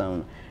behind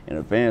something, and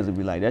the fans would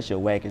be like, "That's your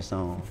wackest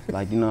song."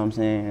 Like, you know what I'm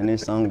saying? And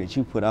this song that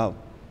you put out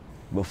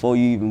before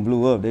you even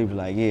blew up, they be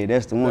like, "Yeah,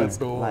 that's the one." That's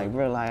the one. Like,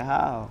 bro, like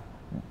how?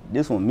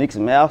 This one mixed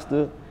and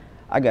mastered.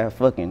 I got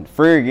fucking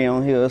Fergie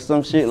on here or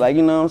some shit. Like,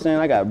 you know what I'm saying?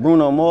 I got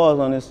Bruno Mars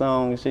on this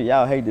song and shit.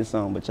 Y'all hate this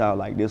song, but y'all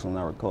like this one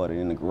I recorded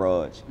in the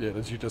garage. Yeah,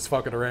 that you just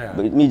fucking around.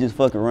 But me just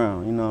fuck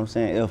around, you know what I'm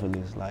saying?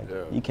 Effortless. Like,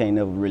 Yeah. you can't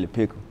never really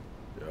pick them.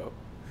 Yep.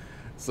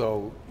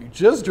 So you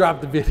just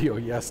dropped the video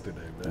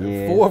yesterday, man.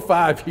 Yeah. 4 or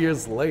 5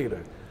 years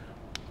later.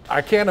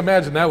 I can't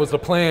imagine that was the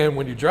plan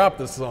when you dropped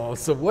the song.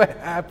 So what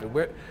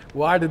happened?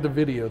 Why did the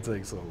video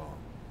take so long?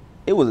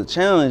 It was a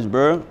challenge,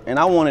 bro, and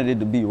I wanted it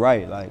to be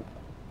right. Like,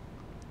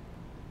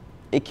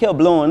 it kept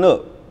blowing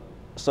up.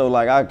 So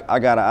like I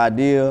got an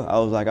idea. I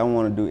was like, I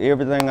want to do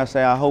everything I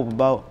say I hope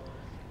about.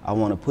 I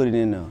want to put it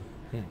in there.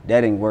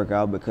 That didn't work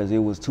out because it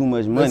was too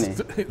much money.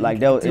 Like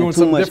that was Doing too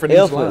something much different each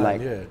effort. line,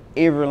 Like yeah.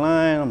 every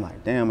line, I'm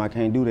like, damn, I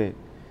can't do that.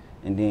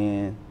 And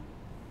then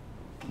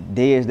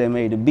Dez that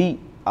made the beat,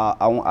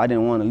 I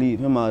didn't want to leave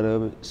him out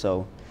of it,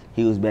 so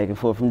he was back and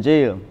forth from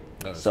jail.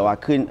 So I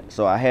couldn't.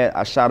 So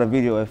I shot a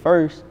video at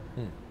first,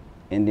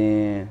 and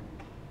then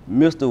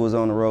Mista was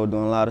on the road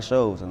doing a lot of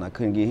shows, and I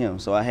couldn't get him.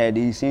 So I had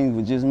these scenes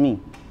with just me.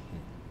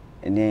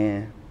 And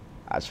then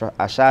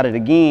I shot it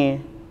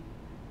again.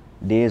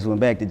 Dez went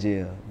back to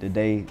jail the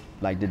day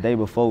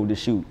before the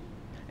shoot,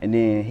 and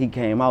then he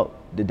came out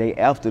the day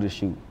after the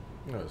shoot.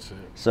 Oh shit.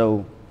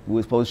 So we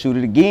was supposed to shoot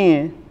it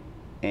again,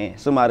 and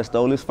somebody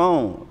stole his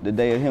phone the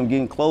day of him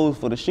getting clothes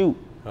for the shoot.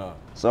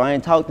 So I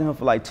ain't talked to him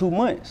for like 2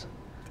 months.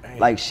 Damn.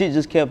 Like shit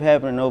just kept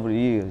happening over the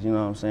years, you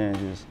know what I'm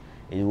saying?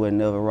 It wasn't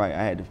never right.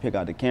 I had to pick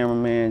out the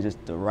cameraman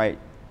just the right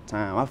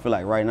time. I feel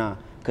like right now,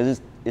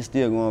 cause it's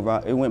still going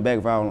viral. It went back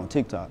viral on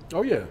TikTok.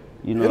 Oh yeah.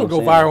 You know It'll what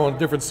I'm go saying? viral on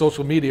different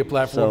social media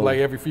platforms So, like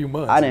every few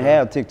months. I didn't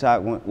have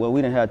TikTok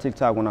we didn't have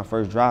TikTok when I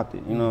first dropped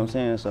it, you know what I'm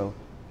saying? So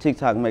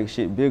TikTok makes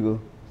shit bigger,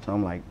 so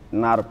I'm like,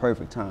 not a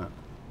perfect time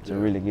to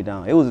really get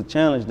down. It was a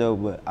challenge though,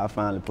 but I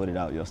finally put it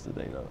out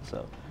yesterday though,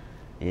 so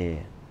yeah,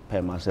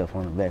 pat myself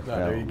on the back for that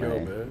there you one, go,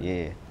 man. man.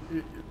 Yeah.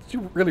 Did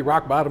you really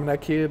rock bottom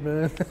that kid,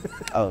 man?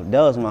 Oh,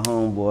 that was my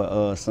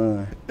homeboy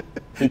son.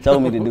 He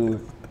told me to do it.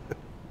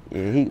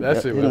 Yeah, That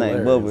his shit was name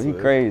hilarious, Bubba, he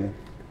man. crazy.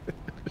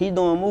 He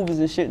doing movies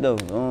and shit though.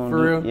 For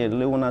real? Yeah, the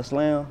Live When I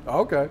Slam.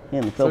 Okay. He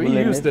in a So couple he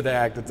of used them. to the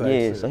actor type Yeah,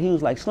 shit. so he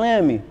was like,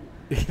 slam me.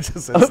 He just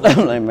said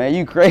I'm like, man,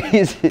 you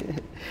crazy.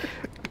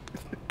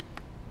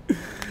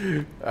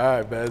 All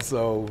right, man.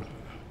 So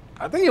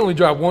I think he only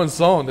dropped one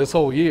song this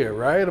whole year,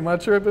 right? Am I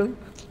tripping?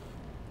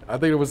 I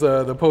think it was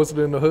the Posted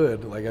in the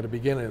Hood, like at the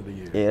beginning of the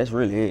year. Yeah, that's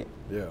really it.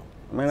 Yeah.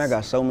 Man, I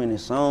got so many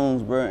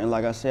songs, bro, and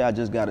like I said, I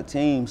just got a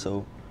team,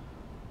 so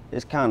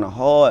it's kind of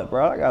hard,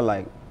 bro. I got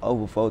like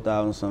over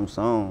 4,000 some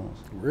songs.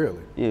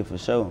 Really? Yeah, for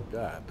sure.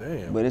 God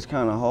damn. But it's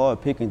kind of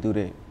hard picking through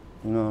that.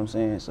 You know what I'm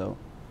saying? So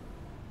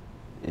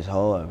it's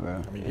hard,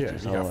 bro. I mean, It's yeah,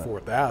 just you got hard.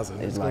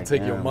 4,000. It's gonna like,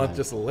 take you a damn, month like-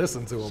 just to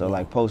listen to them. So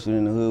like Posted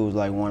in the Hood was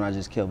like one I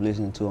just kept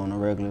listening to on a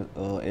regular,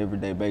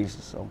 everyday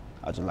basis. So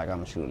I just like, I'm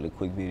gonna shoot a little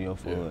quick video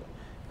for it.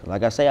 'Cause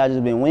like I say, I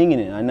just been winging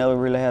it. I never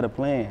really had a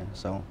plan.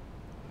 So,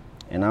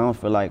 and I don't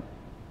feel like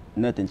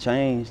nothing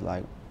changed.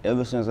 Like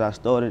ever since I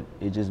started,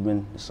 it just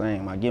been the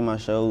same. I get my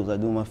shows, I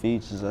do my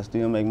features, I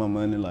still make my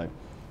money. Like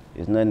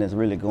it's nothing that's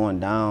really going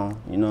down.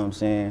 You know what I'm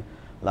saying?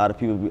 A lot of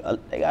people,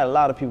 they got a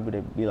lot of people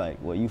that be like,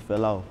 well, you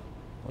fell off.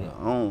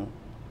 Well,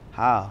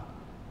 how?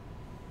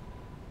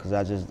 Cause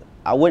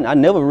I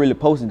never really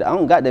posted. I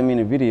don't got that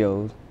many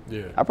videos.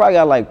 Yeah. I probably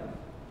got like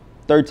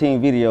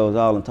 13 videos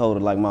all in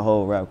total, like my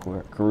whole rap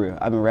career.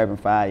 I've been rapping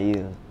 5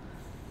 years.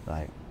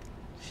 Like,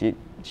 shit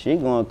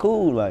going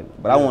cool, like,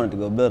 but I want it to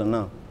go better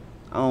now.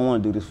 I don't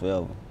want to do this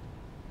forever.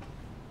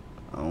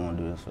 I want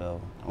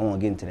to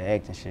get into the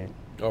acting shit.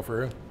 Oh, for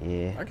real?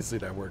 Yeah. I can see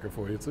that working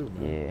for you too,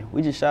 man. Yeah.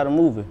 We just shot a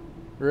movie.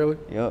 Really?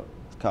 Yep.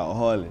 It's called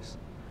Heartless.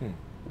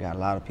 Got a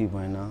lot of people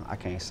in there. I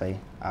can't say.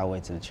 I'll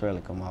wait till the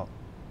trailer come out.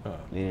 Let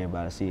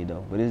everybody see it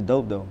though. But it's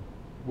dope though.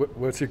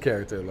 What's your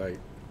character like?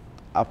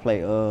 I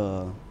play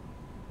a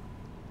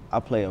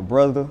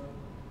brother.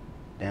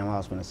 Damn, I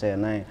was gonna say a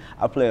name.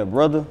 I play a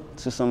brother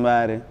to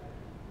somebody,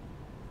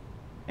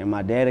 and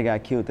my daddy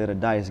got killed at a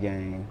dice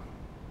game.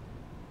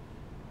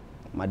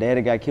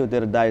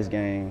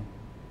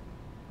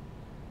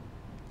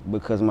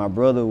 Because my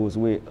brother was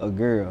with a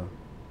girl.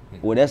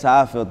 Well, that's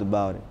how I felt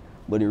about it,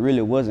 but it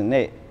really wasn't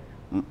that.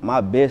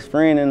 My best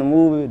friend in the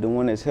movie, the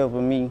one that's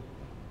helping me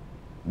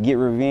get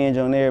revenge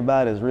on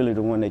everybody, is really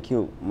the one that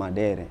killed my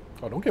daddy.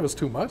 Oh, don't give us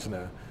too much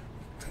now.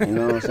 You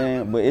know what I'm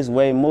saying? But it's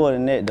way more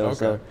than that though, Okay.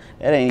 so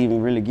that ain't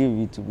even really give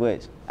you too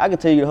much. I can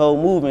tell you the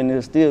whole movie and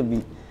it'll still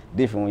be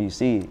different when you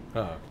see it.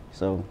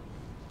 So,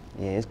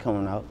 yeah, it's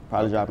coming out.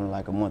 Probably dropping in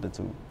like a month or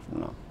two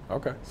from now.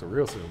 Okay, so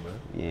real soon, man.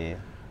 Yeah.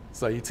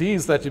 So you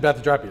teased that you're about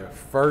to drop your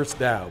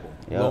first album,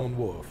 Yep. Lone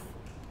Wolf.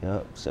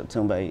 Yep,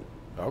 September 8th.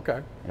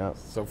 Okay. Yep.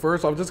 So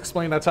first, I'll just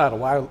explain that title.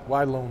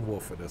 Why Lone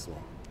Wolf for this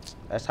one?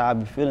 That's how I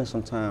be feeling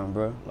sometimes,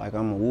 bro. Like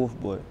I'm a wolf,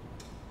 but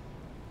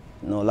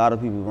you know, a lot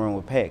of people run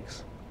with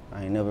packs.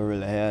 I ain't never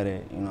really had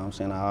it, you know what I'm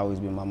saying? I always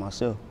been by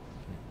myself.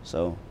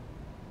 So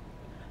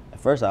at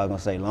first I was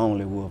gonna say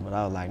Lonely Wolf, but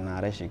I was like,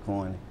 nah, that shit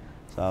corny.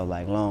 So I was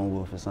like, Lone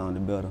Wolf, it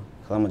sounded better.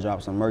 Cause I'm gonna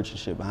drop some merch and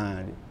shit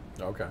behind it.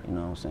 Okay. You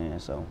know what I'm saying?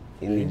 So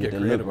it You needs get to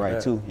look creative with right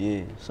that. too.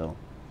 Yeah. So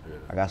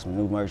I got some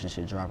new merch and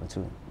shit dropping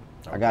too.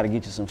 I gotta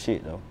get you some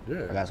shit though.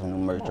 Yeah. I got some new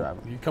merch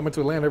dropping. You coming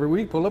to Atlanta every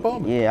week? Pull up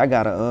on me. Yeah, I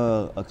got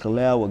a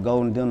collab with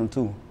Golden Denim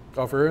too.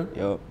 Oh, for real?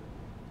 Yup.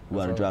 We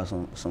about to That's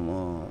drop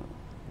some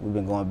we've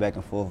been going back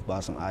and forth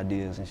about some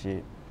ideas and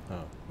shit.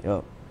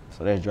 Yup.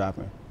 So that's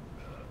dropping.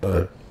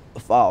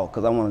 Fall,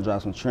 cause I wanna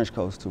drop some trench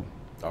coats too.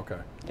 Okay.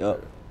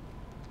 Yup.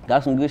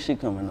 Got some good shit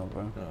coming up,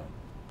 bro.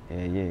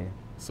 Yeah.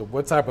 So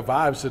what type of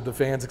vibes should the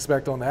fans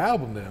expect on the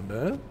album then,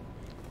 man?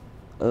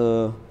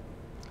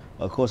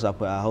 Of course I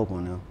put I Hope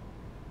on them.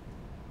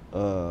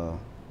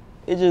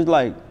 It's just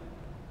like,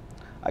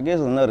 I guess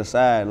another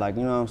side, like,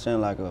 you know what I'm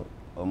saying, like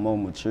or more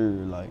mature,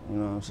 like, you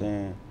know what I'm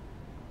saying?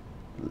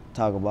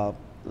 Talk about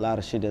a lot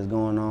of shit that's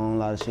going on, a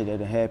lot of shit that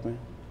happened,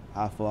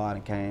 how far I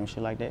done came,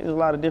 shit like that. There's a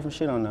lot of different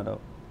shit on there,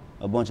 though.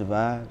 A bunch of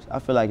vibes. I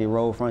feel like it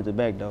rolled front to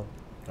back, though.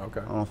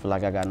 Okay. I don't feel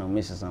like I got no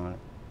misses on it.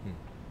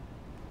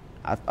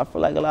 I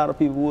feel like a lot of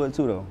people would,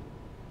 too, though.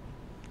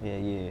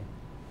 Yeah.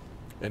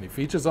 Any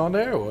features on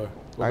there, or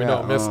I we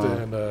got, know Mista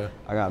and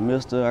I got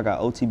Mista, I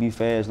got OTB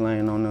Fast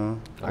Lane on there.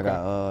 Okay. I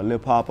got Lil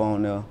Pop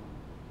on there.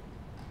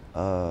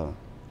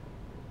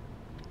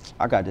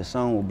 I got this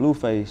song with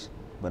Blueface,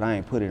 but I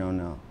ain't put it on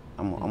there.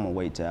 I'm gonna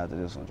wait till after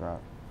this one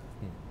drop.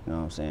 You know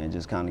what I'm saying?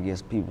 Just kind of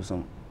gives people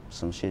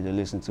some shit to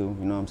listen to. You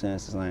know what I'm saying?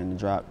 Since I ain't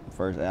drop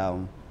first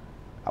album,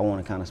 I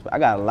want to kind of. I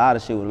got a lot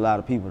of shit with a lot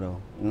of people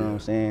though. You know what I'm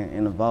saying?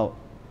 In the vault,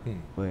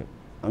 but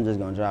I'm just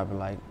gonna drop it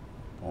like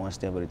one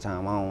step at a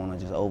time. I don't want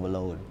to just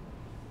overload it.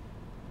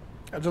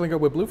 How'd you link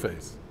up with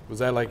Blueface? Was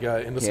that like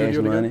in the Cash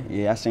studio Money. together?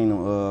 Yeah, I seen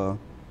him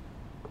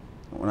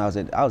when I was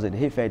at the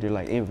Hit Factory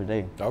like every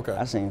day. Okay.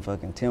 I seen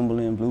fucking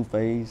Timberland,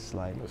 Blueface,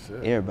 like shit.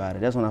 everybody.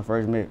 That's when I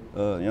first met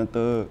Young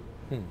Thug.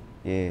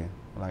 Yeah,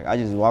 like I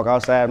just walk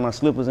outside in my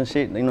slippers and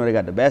shit. You know they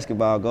got the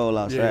basketball goal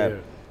outside,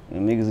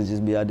 and niggas would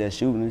just be out there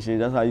shooting and shit.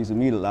 That's how I used to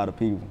meet a lot of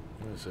people.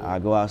 I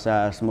go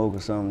outside, smoke or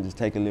something, just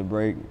take a little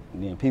break,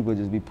 and then people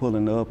just be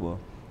pulling up, or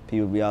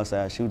people be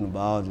outside shooting the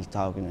ball, just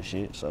talking and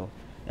shit. So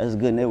that's a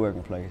good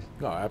networking place.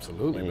 No,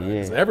 absolutely, man.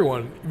 Yeah. 'Cause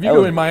everyone, if you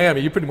go in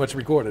Miami, you pretty much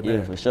recorded there.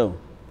 Yeah, for sure.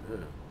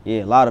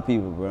 Yeah, a lot of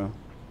people, bro.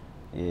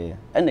 Yeah.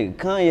 That nigga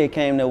Kanye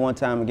came there one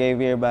time and gave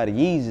everybody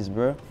Yeezys,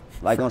 bro.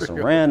 Like on some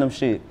random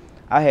shit.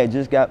 I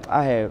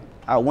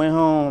went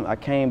home, I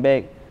came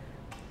back,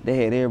 they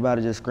had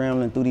everybody just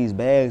scrambling through these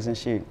bags and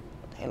shit.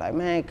 They like,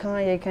 man,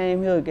 Kanye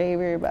came here, gave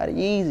everybody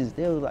Yeezys.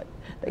 They was like,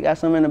 they got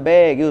some in the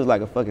bag. It was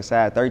like a fucking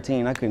size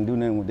 13. I couldn't do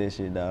nothing with that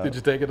shit, dog. Did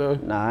you take it though?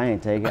 Nah, I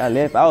ain't take it. I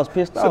left. I was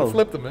pissed off. Should've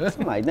flipped them, man.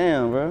 I'm like,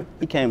 damn, bro.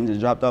 He came and just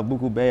dropped off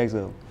buku bags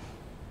of.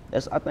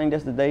 I think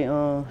that's the day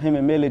him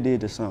and Millie did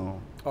the song.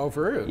 Oh,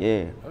 for real?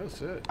 Yeah. Oh,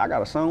 shit. I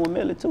got a song with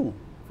Millie too.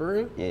 For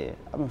real? Yeah.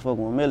 I've been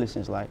fucking with Millie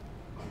since that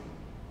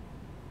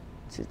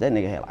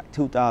nigga had like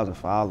 2,000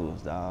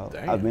 followers, dog.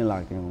 Damn. I've been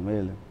locked in with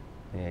Millie.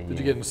 Yeah. Did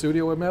you get in the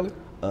studio with Melly?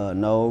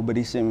 No, but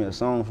he sent me a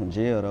song from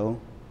jail though.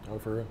 Oh,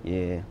 for real?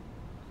 Yeah.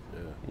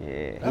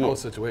 Yeah. That whole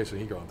situation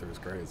he going through is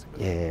crazy, man.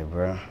 Yeah,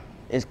 bro.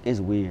 It's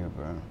weird,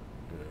 bro. Yeah.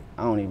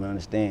 I don't even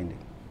understand it.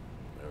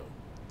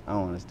 I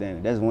don't understand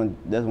it. That's one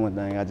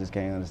thing I just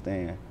can't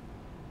understand.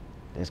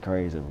 That's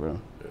crazy, bro.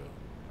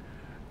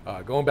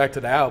 Yeah. Going back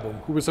to the album,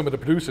 who were some of the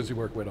producers you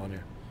worked with on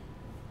here?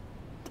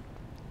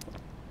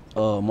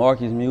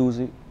 Marcus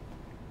Music.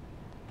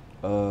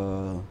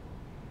 Mook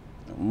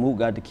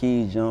got the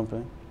keys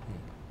jumping.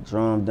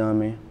 Drum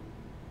Dummy.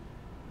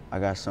 I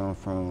got some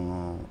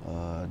from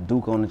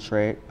Duke on the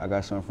track. I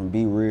got some from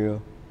Be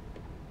Real.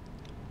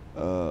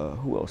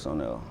 Who else on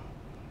there?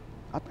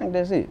 I think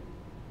that's it.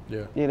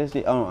 Yeah. Yeah, that's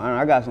it.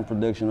 I got some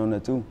production on there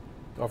too.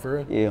 Oh, for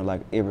real? Yeah,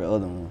 like every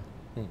other one.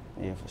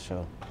 Yeah, for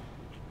sure.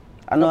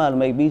 I know how to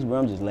make beats, bro.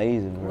 I'm just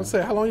lazy, bro. I was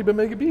say, how long you been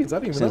making beats? I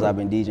didn't even Since know. I've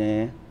been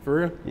DJing. For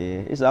real? Yeah,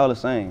 it's all the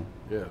same.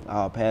 Yeah.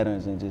 All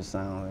patterns and just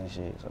sounds and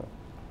shit. So,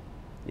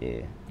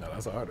 yeah. No,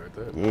 that's hard right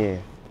there.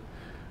 Yeah.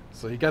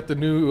 So you got the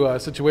new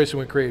situation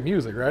with Create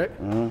Music, right?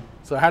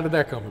 So how did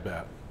that come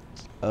about?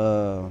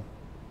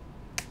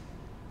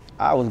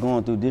 I was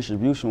going through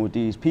distribution with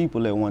these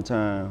people at one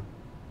time.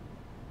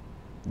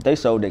 They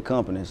sold their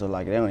company, so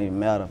like it don't even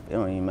matter. It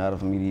don't even matter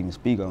for me to even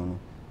speak on them.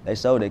 They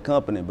sold their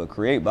company, but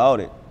Create bought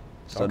it.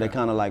 So they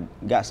kind of like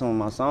got some of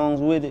my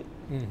songs with it.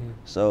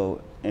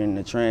 So in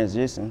the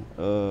transition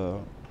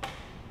of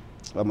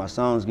my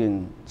songs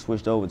getting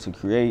switched over to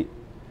Create,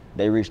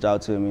 they reached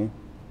out to me,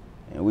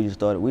 and we just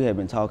started. We had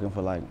been talking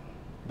for like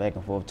back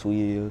and forth 2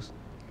 years,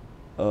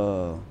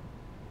 and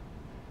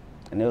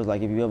it was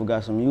like, if you ever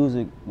got some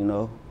music, you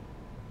know,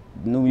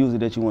 new music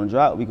that you want to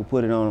drop, we could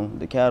put it on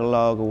the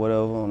catalog or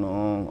whatever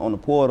on the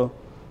portal,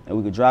 and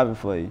we could drop it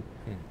for you.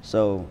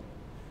 So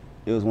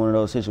it was one of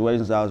those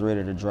situations I was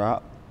ready to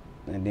drop,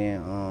 and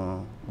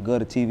then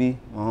Gutter TV,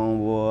 my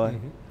homeboy.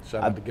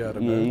 Shout out to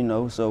Gutter, yeah, man. you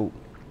know. So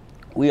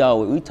we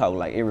talk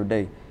like every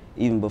day,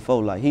 even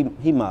before. Like he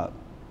my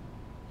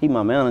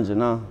manager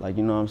now. Like,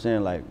 you know what I'm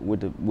saying, like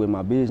with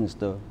my business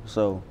stuff.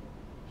 So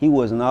he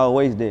wasn't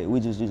always there. We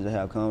just used to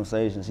have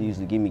conversations. He used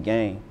to give me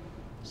game.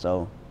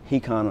 So he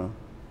kind of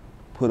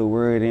put a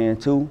word in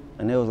too,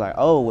 and it was like,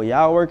 oh, well,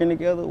 y'all working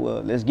together?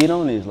 Well, let's get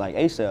on this, like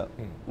ASAP.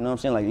 You know what I'm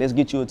saying? Like, let's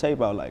get you a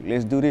tape out, like,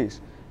 let's do this.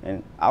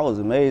 And I was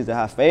amazed at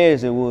how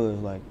fast it was.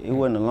 Like, it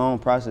wasn't a long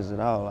process at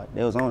all. Like,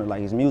 they was on it.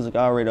 Like, his music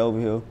already over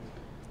here,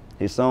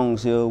 his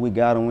songs here, we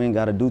got him, we ain't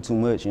gotta do too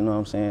much, you know what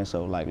I'm saying?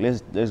 So like,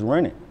 let's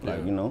run it,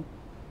 like, you know?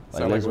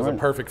 Sound like it was a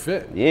perfect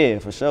fit. Yeah,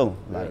 for sure.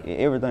 Like,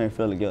 everything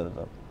fell together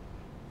though.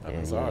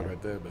 That's hard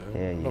right there, man.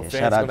 Yeah, No yeah. fans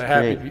Shout out gonna to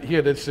happy Craig. to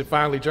hear this shit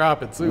finally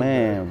dropping too.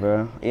 Man,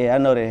 bro. Yeah, I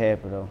know they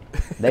happy though.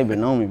 They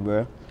been on me,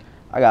 bro.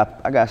 I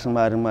got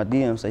somebody in my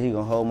DM say he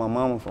gonna hold my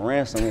mama for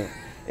ransom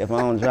if I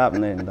don't drop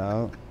nothing,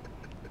 dog.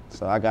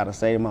 So I gotta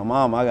save my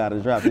mama. I gotta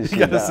drop this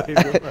shit, dog.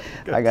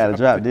 I gotta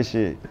drop this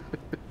shit.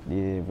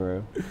 Yeah,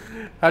 bro.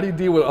 How do you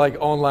deal with like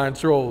online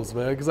trolls,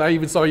 man? Because I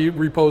even saw you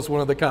repost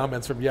one of the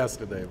comments from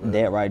yesterday, man.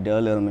 That right there,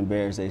 let them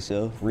embarrass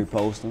themselves,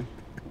 repost them.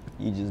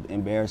 You just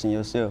embarrassing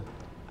yourself.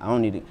 I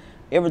don't need it.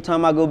 Every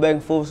time I go back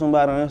and forth with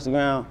somebody on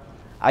Instagram,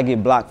 I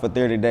get blocked for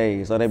 30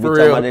 days. So they be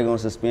talking about they're gonna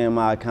suspend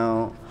my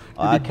account.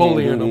 Or I can't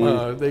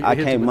do this. I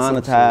can't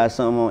monetize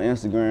something on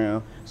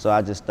Instagram. So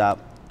I just stop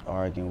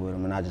arguing with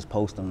them and I just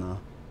post them now.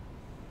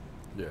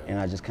 Yeah. And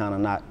I just kind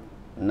of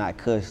not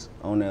cuss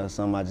on there or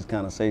something. I just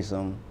kind of say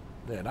something.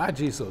 Man,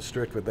 IG's so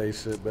strict with they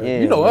shit, man. Yeah,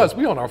 you know man. us,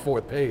 we on our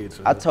 4th page.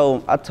 Man.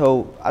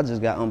 I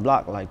just got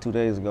unblocked like 2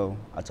 days ago.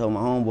 I told my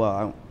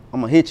homeboy,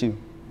 I'm gonna hit you.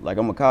 Like,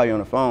 I'm gonna call you on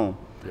the phone.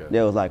 Yeah.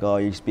 They was like, oh,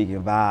 you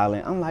speaking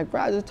violent. I'm like,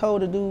 bro, I just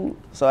told the dude.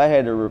 So I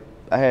had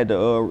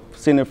to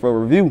send it for a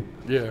review.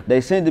 Yeah.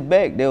 They sent it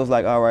back. They was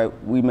like, all right,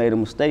 we made a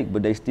mistake,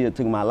 but they still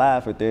took my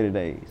live for 30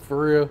 days.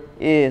 For real?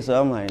 Yeah, so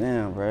I'm like,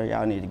 damn, bro,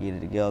 y'all need to get it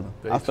together.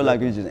 I feel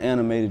like it's just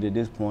animated at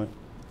this point.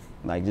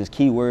 Like, just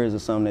keywords or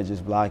something that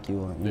just block you.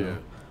 Or, you know.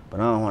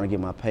 But I don't want to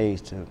get my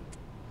page to.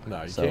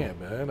 No, you can't,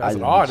 man. As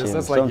an artist,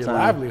 that's like your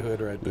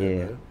livelihood right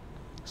there, man.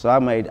 So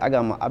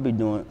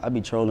I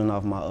be trolling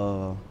off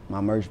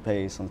my merch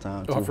page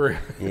sometimes too. Oh, for real?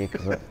 Yeah,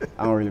 cause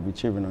I don't really be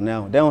tripping on that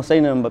one. They don't say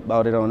nothing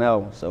about it on that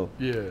one, so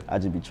yeah, I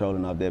just be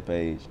trolling off that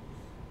page.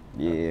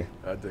 Yeah.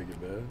 I dig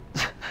it, man.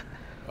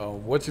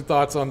 What's your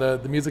thoughts on the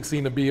music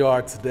scene of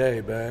BR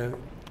today, man?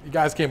 You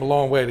guys came a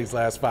long way these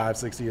last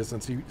 5-6 years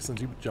since you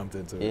jumped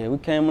into it. Yeah, we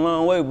came a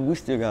long way, but we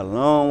still got a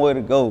long way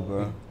to go,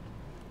 bro.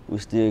 We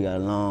still got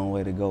a long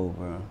way to go,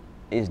 bro.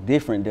 It's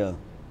different though,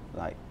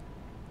 like.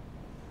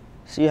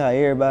 See how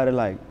everybody,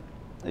 like,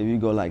 if you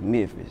go like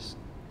Memphis,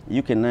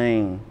 you can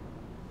name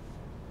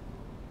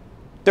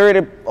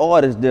 30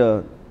 artists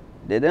there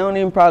that they don't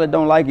even probably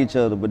don't like each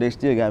other, but they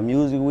still got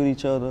music with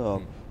each other,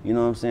 or, you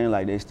know what I'm saying?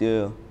 Like, they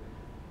still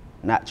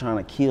not trying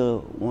to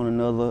kill one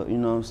another, you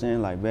know what I'm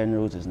saying? Like, Baton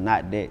Rouge is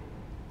not that.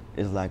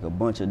 It's like a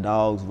bunch of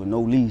dogs with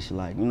no leash,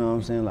 like, you know what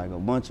I'm saying? Like a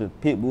bunch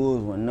of pit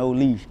bulls with no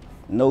leash,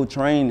 no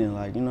training,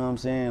 like, you know what I'm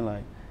saying?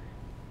 Like,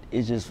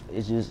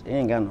 it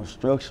ain't got no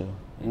structure,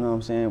 you know what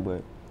I'm saying?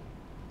 But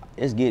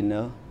it's getting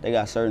there. They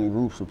got certain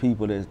groups of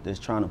people that's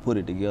trying to put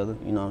it together.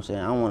 You know what I'm saying?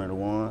 I'm one of the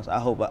ones. I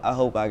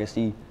hope I can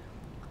see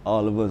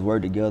all of us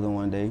work together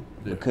one day,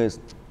 because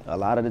a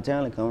lot of the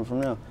talent coming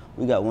from there.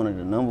 We got one of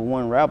the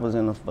 #1 rappers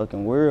in the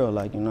fucking world,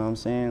 like, you know what I'm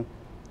saying?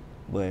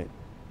 But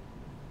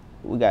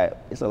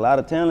it's a lot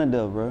of talent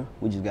there, bro.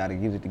 We just gotta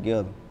get it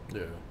together.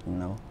 Yeah. You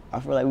know?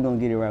 I feel like we're gonna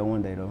get it right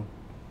one day though.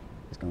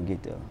 It's gonna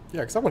get there.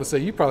 Yeah, because I want to say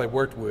you probably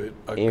worked with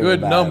a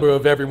good number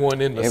of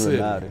everyone in the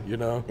city. You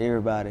know?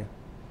 Everybody.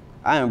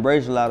 I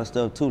embrace a lot of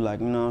stuff too,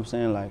 like, you know what I'm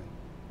saying, like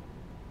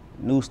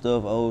new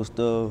stuff, old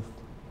stuff,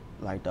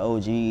 like the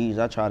OGs.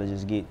 I try to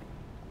just get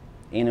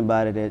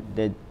anybody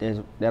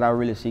that I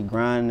really see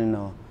grinding,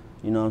 or,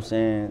 you know what I'm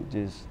saying,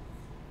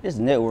 just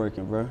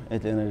networking, bro,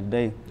 at the end of the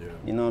day. Yeah.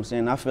 You know what I'm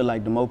saying? I feel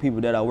like the more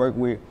people that I work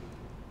with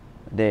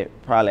that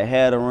probably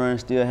had a run,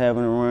 still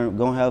having a run,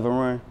 gonna have a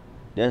run,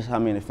 that's how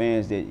many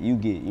fans that you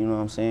get, you know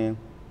what I'm saying?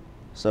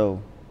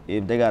 So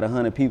if they got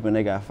 100 people and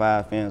they got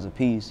 5 fans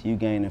apiece, you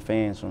gaining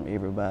fans from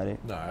everybody.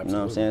 No, absolutely. You know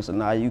what I'm saying? So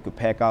now you could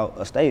pack out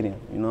a stadium,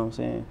 you know what I'm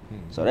saying?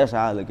 So that's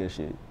how I look at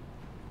shit.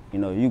 You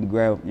know, you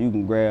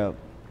can grab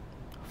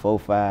 4,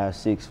 5,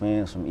 6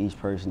 fans from each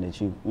person that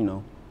you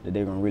know, that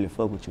they gonna really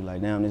fuck with you.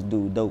 Like, damn, this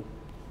dude dope.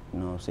 You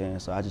know what I'm saying?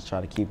 So I just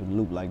try to keep it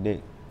loop like that.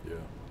 Yeah.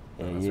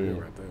 That's real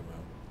right there,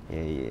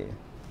 man. Yeah.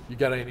 You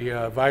got any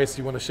advice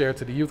you want to share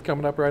to the youth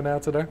coming up right now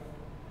today?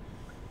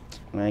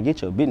 Man,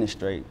 get your business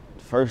straight.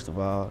 First of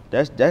all,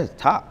 that's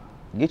top.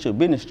 Get your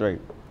business straight.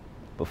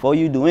 Before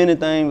you do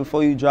anything,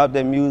 before you drop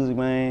that music,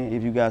 man,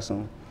 if you got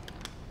some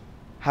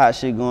hot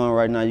shit going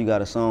right now, you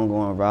got a song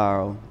going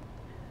viral,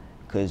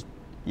 because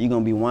you're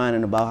going to be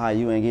whining about how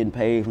you ain't getting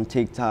paid from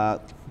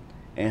TikTok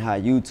and how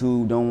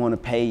YouTube don't want to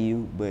pay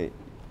you, but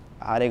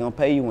how they going to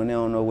pay you when they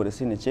don't know where to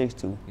send the checks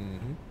to?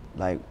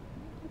 Like,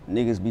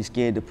 niggas be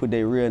scared to put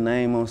their real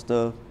name on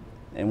stuff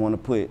and want to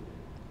put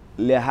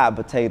Lil Hot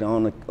Potato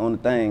on the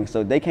thing. So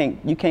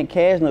you can't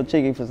cash no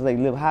check if it's like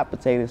Lil Hot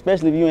Potato,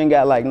 especially if you ain't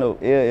got like no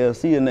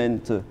LLC or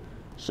nothing to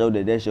show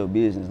that that's your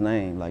business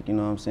name. Like, you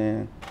know what I'm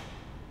saying?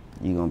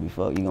 You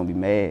gonna be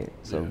mad.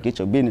 So get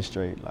your business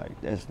straight. Like,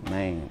 that's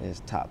main,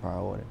 that's top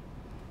priority.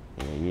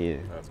 Yeah.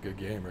 That's a good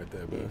game right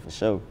there, man. Yeah, for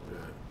sure.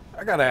 Yeah.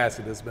 I gotta ask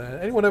you this, man.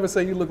 Anyone ever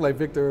say you look like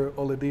Victor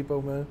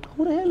Oladipo, man?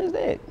 Who the hell is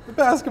that? The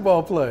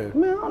basketball player.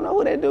 Man, I don't know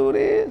who that dude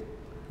is.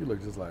 You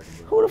look just like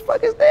him. Who the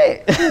fuck is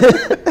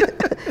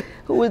that?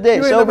 Who is that?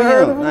 You show me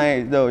him. I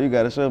ain't, no, you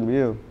gotta show me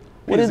him.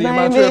 What his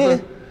name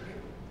is?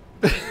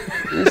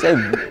 You say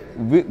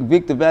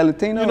Victor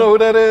Valentino? You know who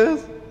that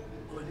is?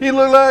 He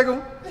look like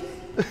him.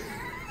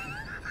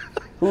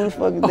 Who the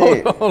fuck is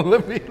that? Hold on,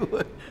 let me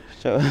look.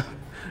 Show.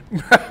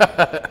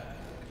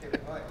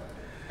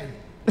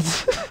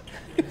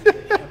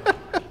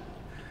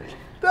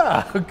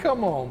 Nah,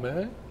 come on,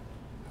 man.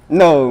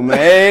 No,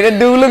 man, that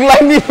dude look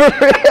like me for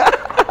real.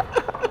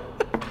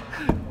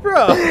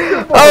 Bro.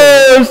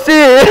 Oh,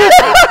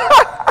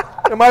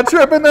 shit. Am I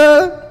tripping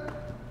now?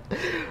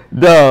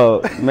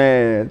 Dog,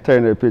 man,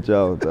 turn that picture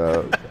off,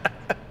 dog.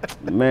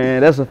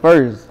 Man, that's the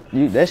first.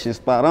 That shit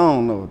spot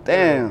on though.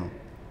 Damn.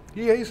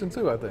 He Haitian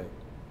too, I think.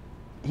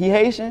 He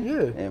Haitian?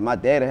 Yeah. And my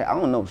daddy, I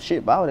don't know shit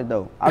about it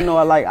though. I know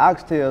I like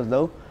oxtails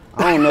though.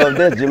 I don't know if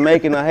that's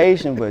Jamaican or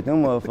Haitian, but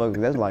them motherfuckers,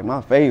 that's like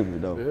my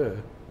favorite though.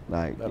 Yeah.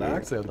 Like, That yeah,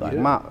 oxtail, like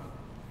yeah. my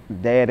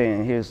daddy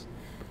and his,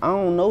 I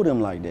don't know them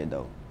like that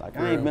though. Like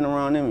I ain't been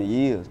around them in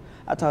years.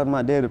 I talked to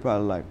my daddy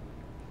probably like,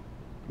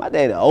 my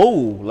daddy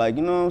old, like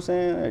you know what I'm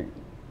saying? Like,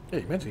 Yeah,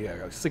 you mentioned he had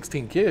like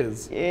 16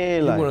 kids. yeah,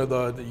 You like. one of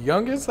the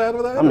youngest out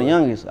of that? I'm the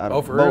youngest out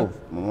of for both,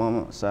 real? my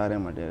mama's side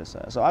and my daddy's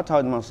side. So I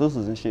talk to my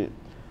sisters and shit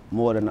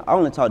more than, I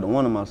only talk to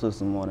one of my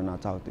sisters more than I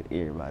talk to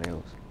everybody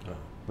else.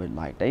 But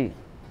like they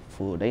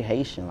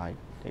Haitian, like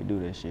they do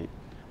that shit.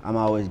 I'm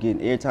always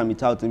getting, every time he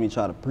talk to me,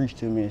 try to preach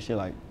to me and shit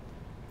like.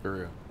 For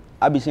real.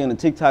 I be seeing the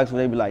TikToks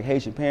where they be like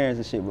Haitian parents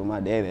and shit, but my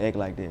daddy act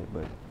like that.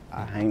 But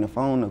I hang the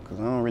phone up because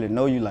I don't really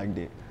know you like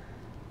that.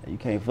 You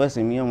can't fuss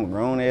at me, I'm a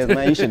grown ass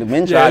man. You should have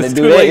been trying to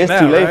do that. It's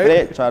too late for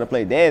that. Try to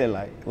play daddy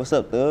like, what's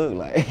up, thug?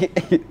 Like.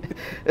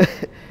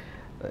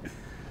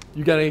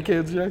 You got any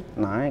kids, Jay?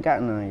 No, I ain't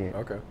got none yet.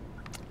 Okay.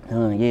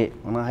 None yet.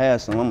 When I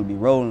have some, I'm gonna be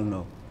rolling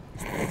though.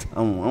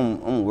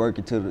 I'm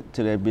working till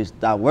that bitch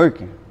stop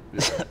working.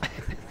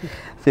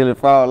 Till it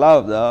fall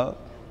off, dog.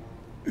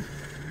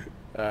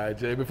 All right,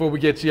 Jay, before we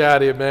get you out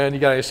of here, man, you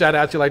got any shout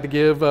outs you like to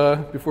give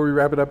before we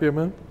wrap it up here,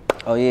 man?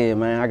 Oh yeah,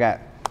 man, I got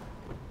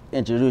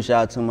introduce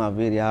y'all to my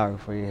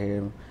videographer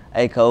here.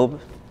 Hey, Kobe.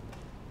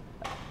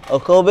 Oh,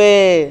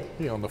 Kobe.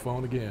 He on the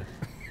phone again.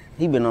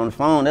 He been on the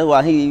phone. That's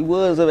why he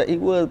was back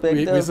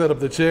there. We set up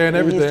the chair and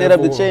everything. He set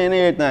up the chair and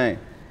everything.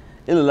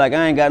 It look like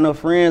I ain't got no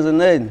friends or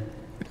nothing.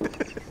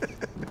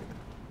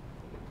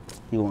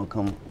 He wanna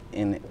come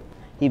in.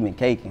 He been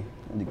caking,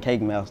 the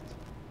cake master.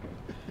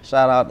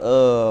 Shout out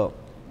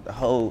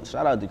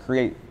shout out to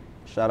Create.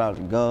 Shout out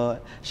to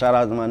God. Shout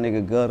out to my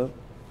nigga Gutter.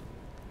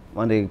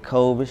 My nigga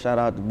Kobe. Shout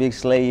out to Big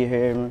Slay, you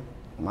hear me?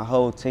 My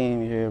whole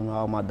team, you hear me?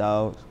 All my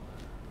dogs.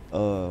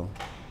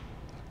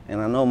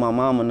 And I know my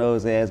mama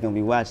knows that ass gonna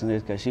be watching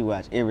this because she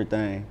watch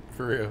everything.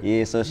 For real.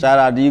 Yeah, so shout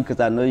out to you because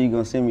I know you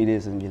gonna send me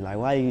this and be like,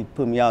 why you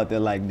put me out there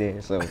like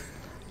that? So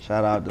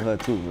shout out to her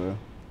too, bro.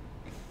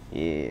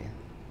 Yeah.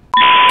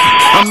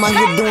 I'm out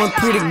here doing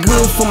pretty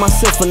good for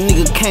myself, a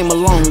nigga came a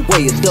long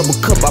way. A double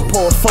cup, I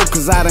pour 4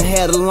 cause I done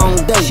had a long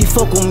day. She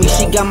fuck with me,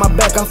 she got my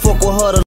back, I fuck with her.